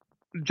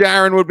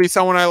 Jaren would be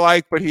someone I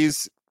like, but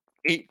he's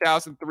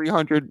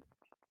 8,300.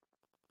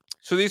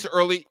 So these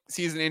early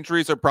season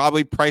injuries are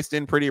probably priced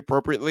in pretty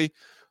appropriately.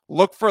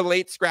 Look for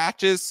late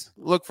scratches.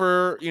 Look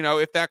for,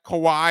 if that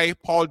Kawhi,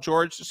 Paul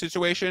George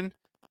situation,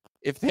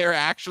 if they're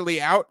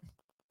actually out,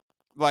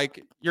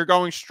 like you're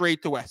going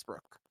straight to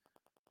Westbrook.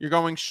 You're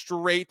going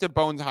straight to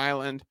Bones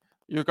Highland.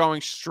 You're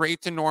going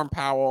straight to Norm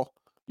Powell.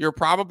 You're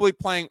probably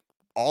playing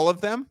all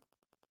of them.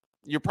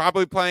 You're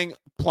probably playing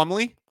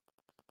Plumlee.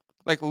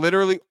 Like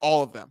literally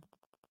all of them.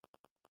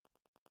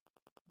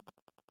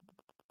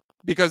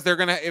 Because they're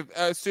going to,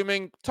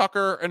 assuming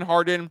Tucker and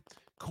Harden,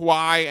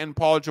 Kawhi and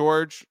Paul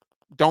George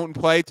don't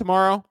play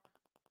tomorrow,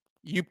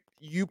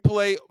 you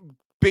play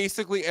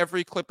basically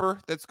every Clipper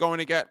that's going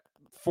to get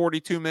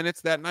 42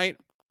 minutes that night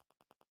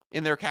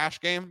in their cash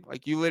game.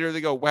 Like you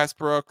literally go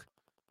Westbrook.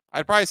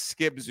 I'd probably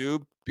skip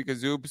Zub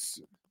because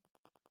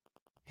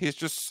he's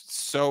just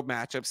so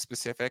matchup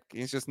specific.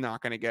 He's just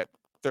not going to get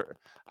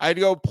I'd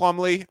go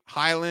Plumlee,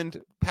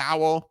 Highland,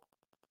 Powell,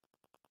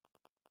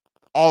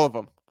 all of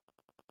them.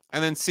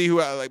 And then see who,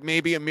 like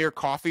maybe Amir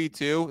Coffey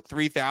too,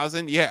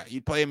 3,000. Yeah,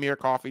 you'd play Amir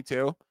Coffey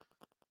too.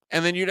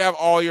 And then you'd have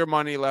all your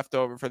money left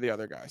over for the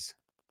other guys.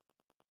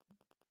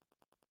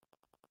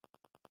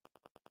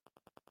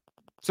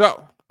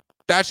 So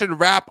that should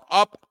wrap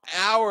up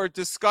our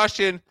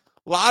discussion.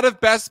 A lot of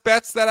best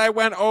bets that I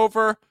went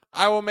over.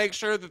 I will make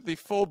sure that the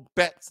full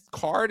bets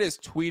card is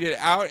tweeted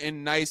out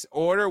in nice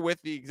order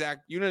with the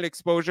exact unit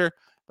exposure.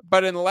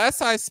 But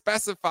unless I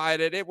specified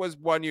it, it was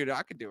one unit.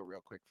 I could do it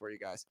real quick for you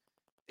guys.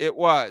 It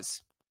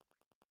was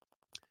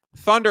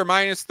Thunder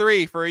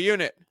 -3 for a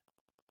unit.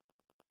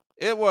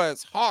 It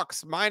was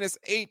Hawks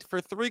 -8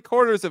 for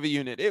 3/4 of a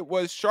unit. It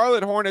was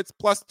Charlotte Hornets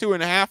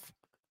 +2.5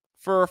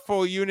 for a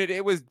full unit.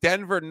 It was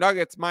Denver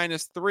Nuggets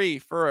 -3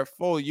 for a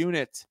full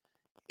unit.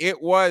 It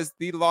was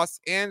the Los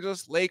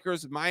Angeles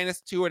Lakers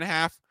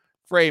 -2.5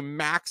 for a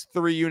max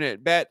 3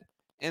 unit bet.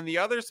 And the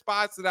other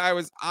spots that I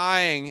was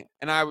eyeing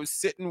and I was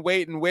sitting,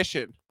 waiting,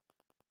 wishing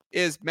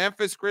is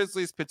Memphis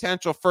Grizzlies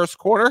potential first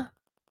quarter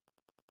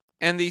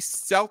and the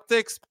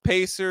Celtics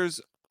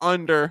Pacers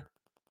under,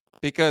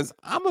 because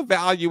I'm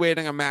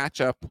evaluating a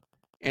matchup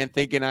and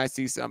thinking I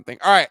see something.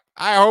 All right.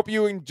 I hope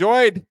you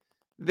enjoyed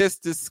this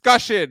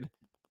discussion.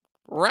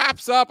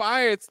 Wraps up.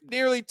 It's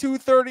nearly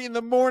 2:30 in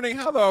the morning.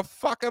 How the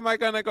fuck am I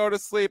going to go to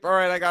sleep? All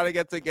right. I got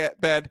to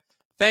get bed.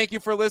 Thank you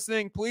for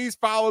listening. Please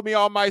follow me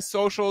on my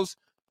socials.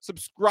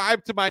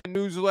 Subscribe to my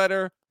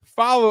newsletter.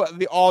 Follow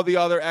all the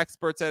other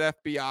experts at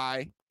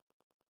FBI.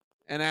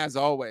 And as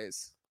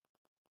always,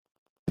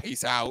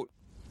 peace out.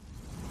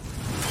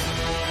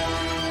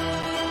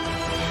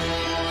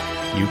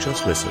 You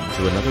just listened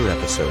to another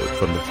episode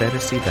from the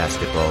Fantasy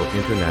Basketball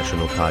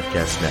International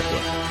Podcast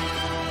Network.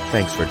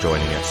 Thanks for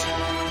joining us.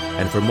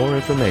 And for more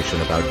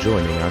information about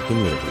joining our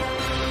community,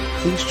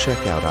 please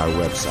check out our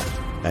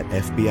website at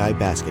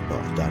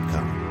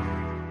fbibasketball.com.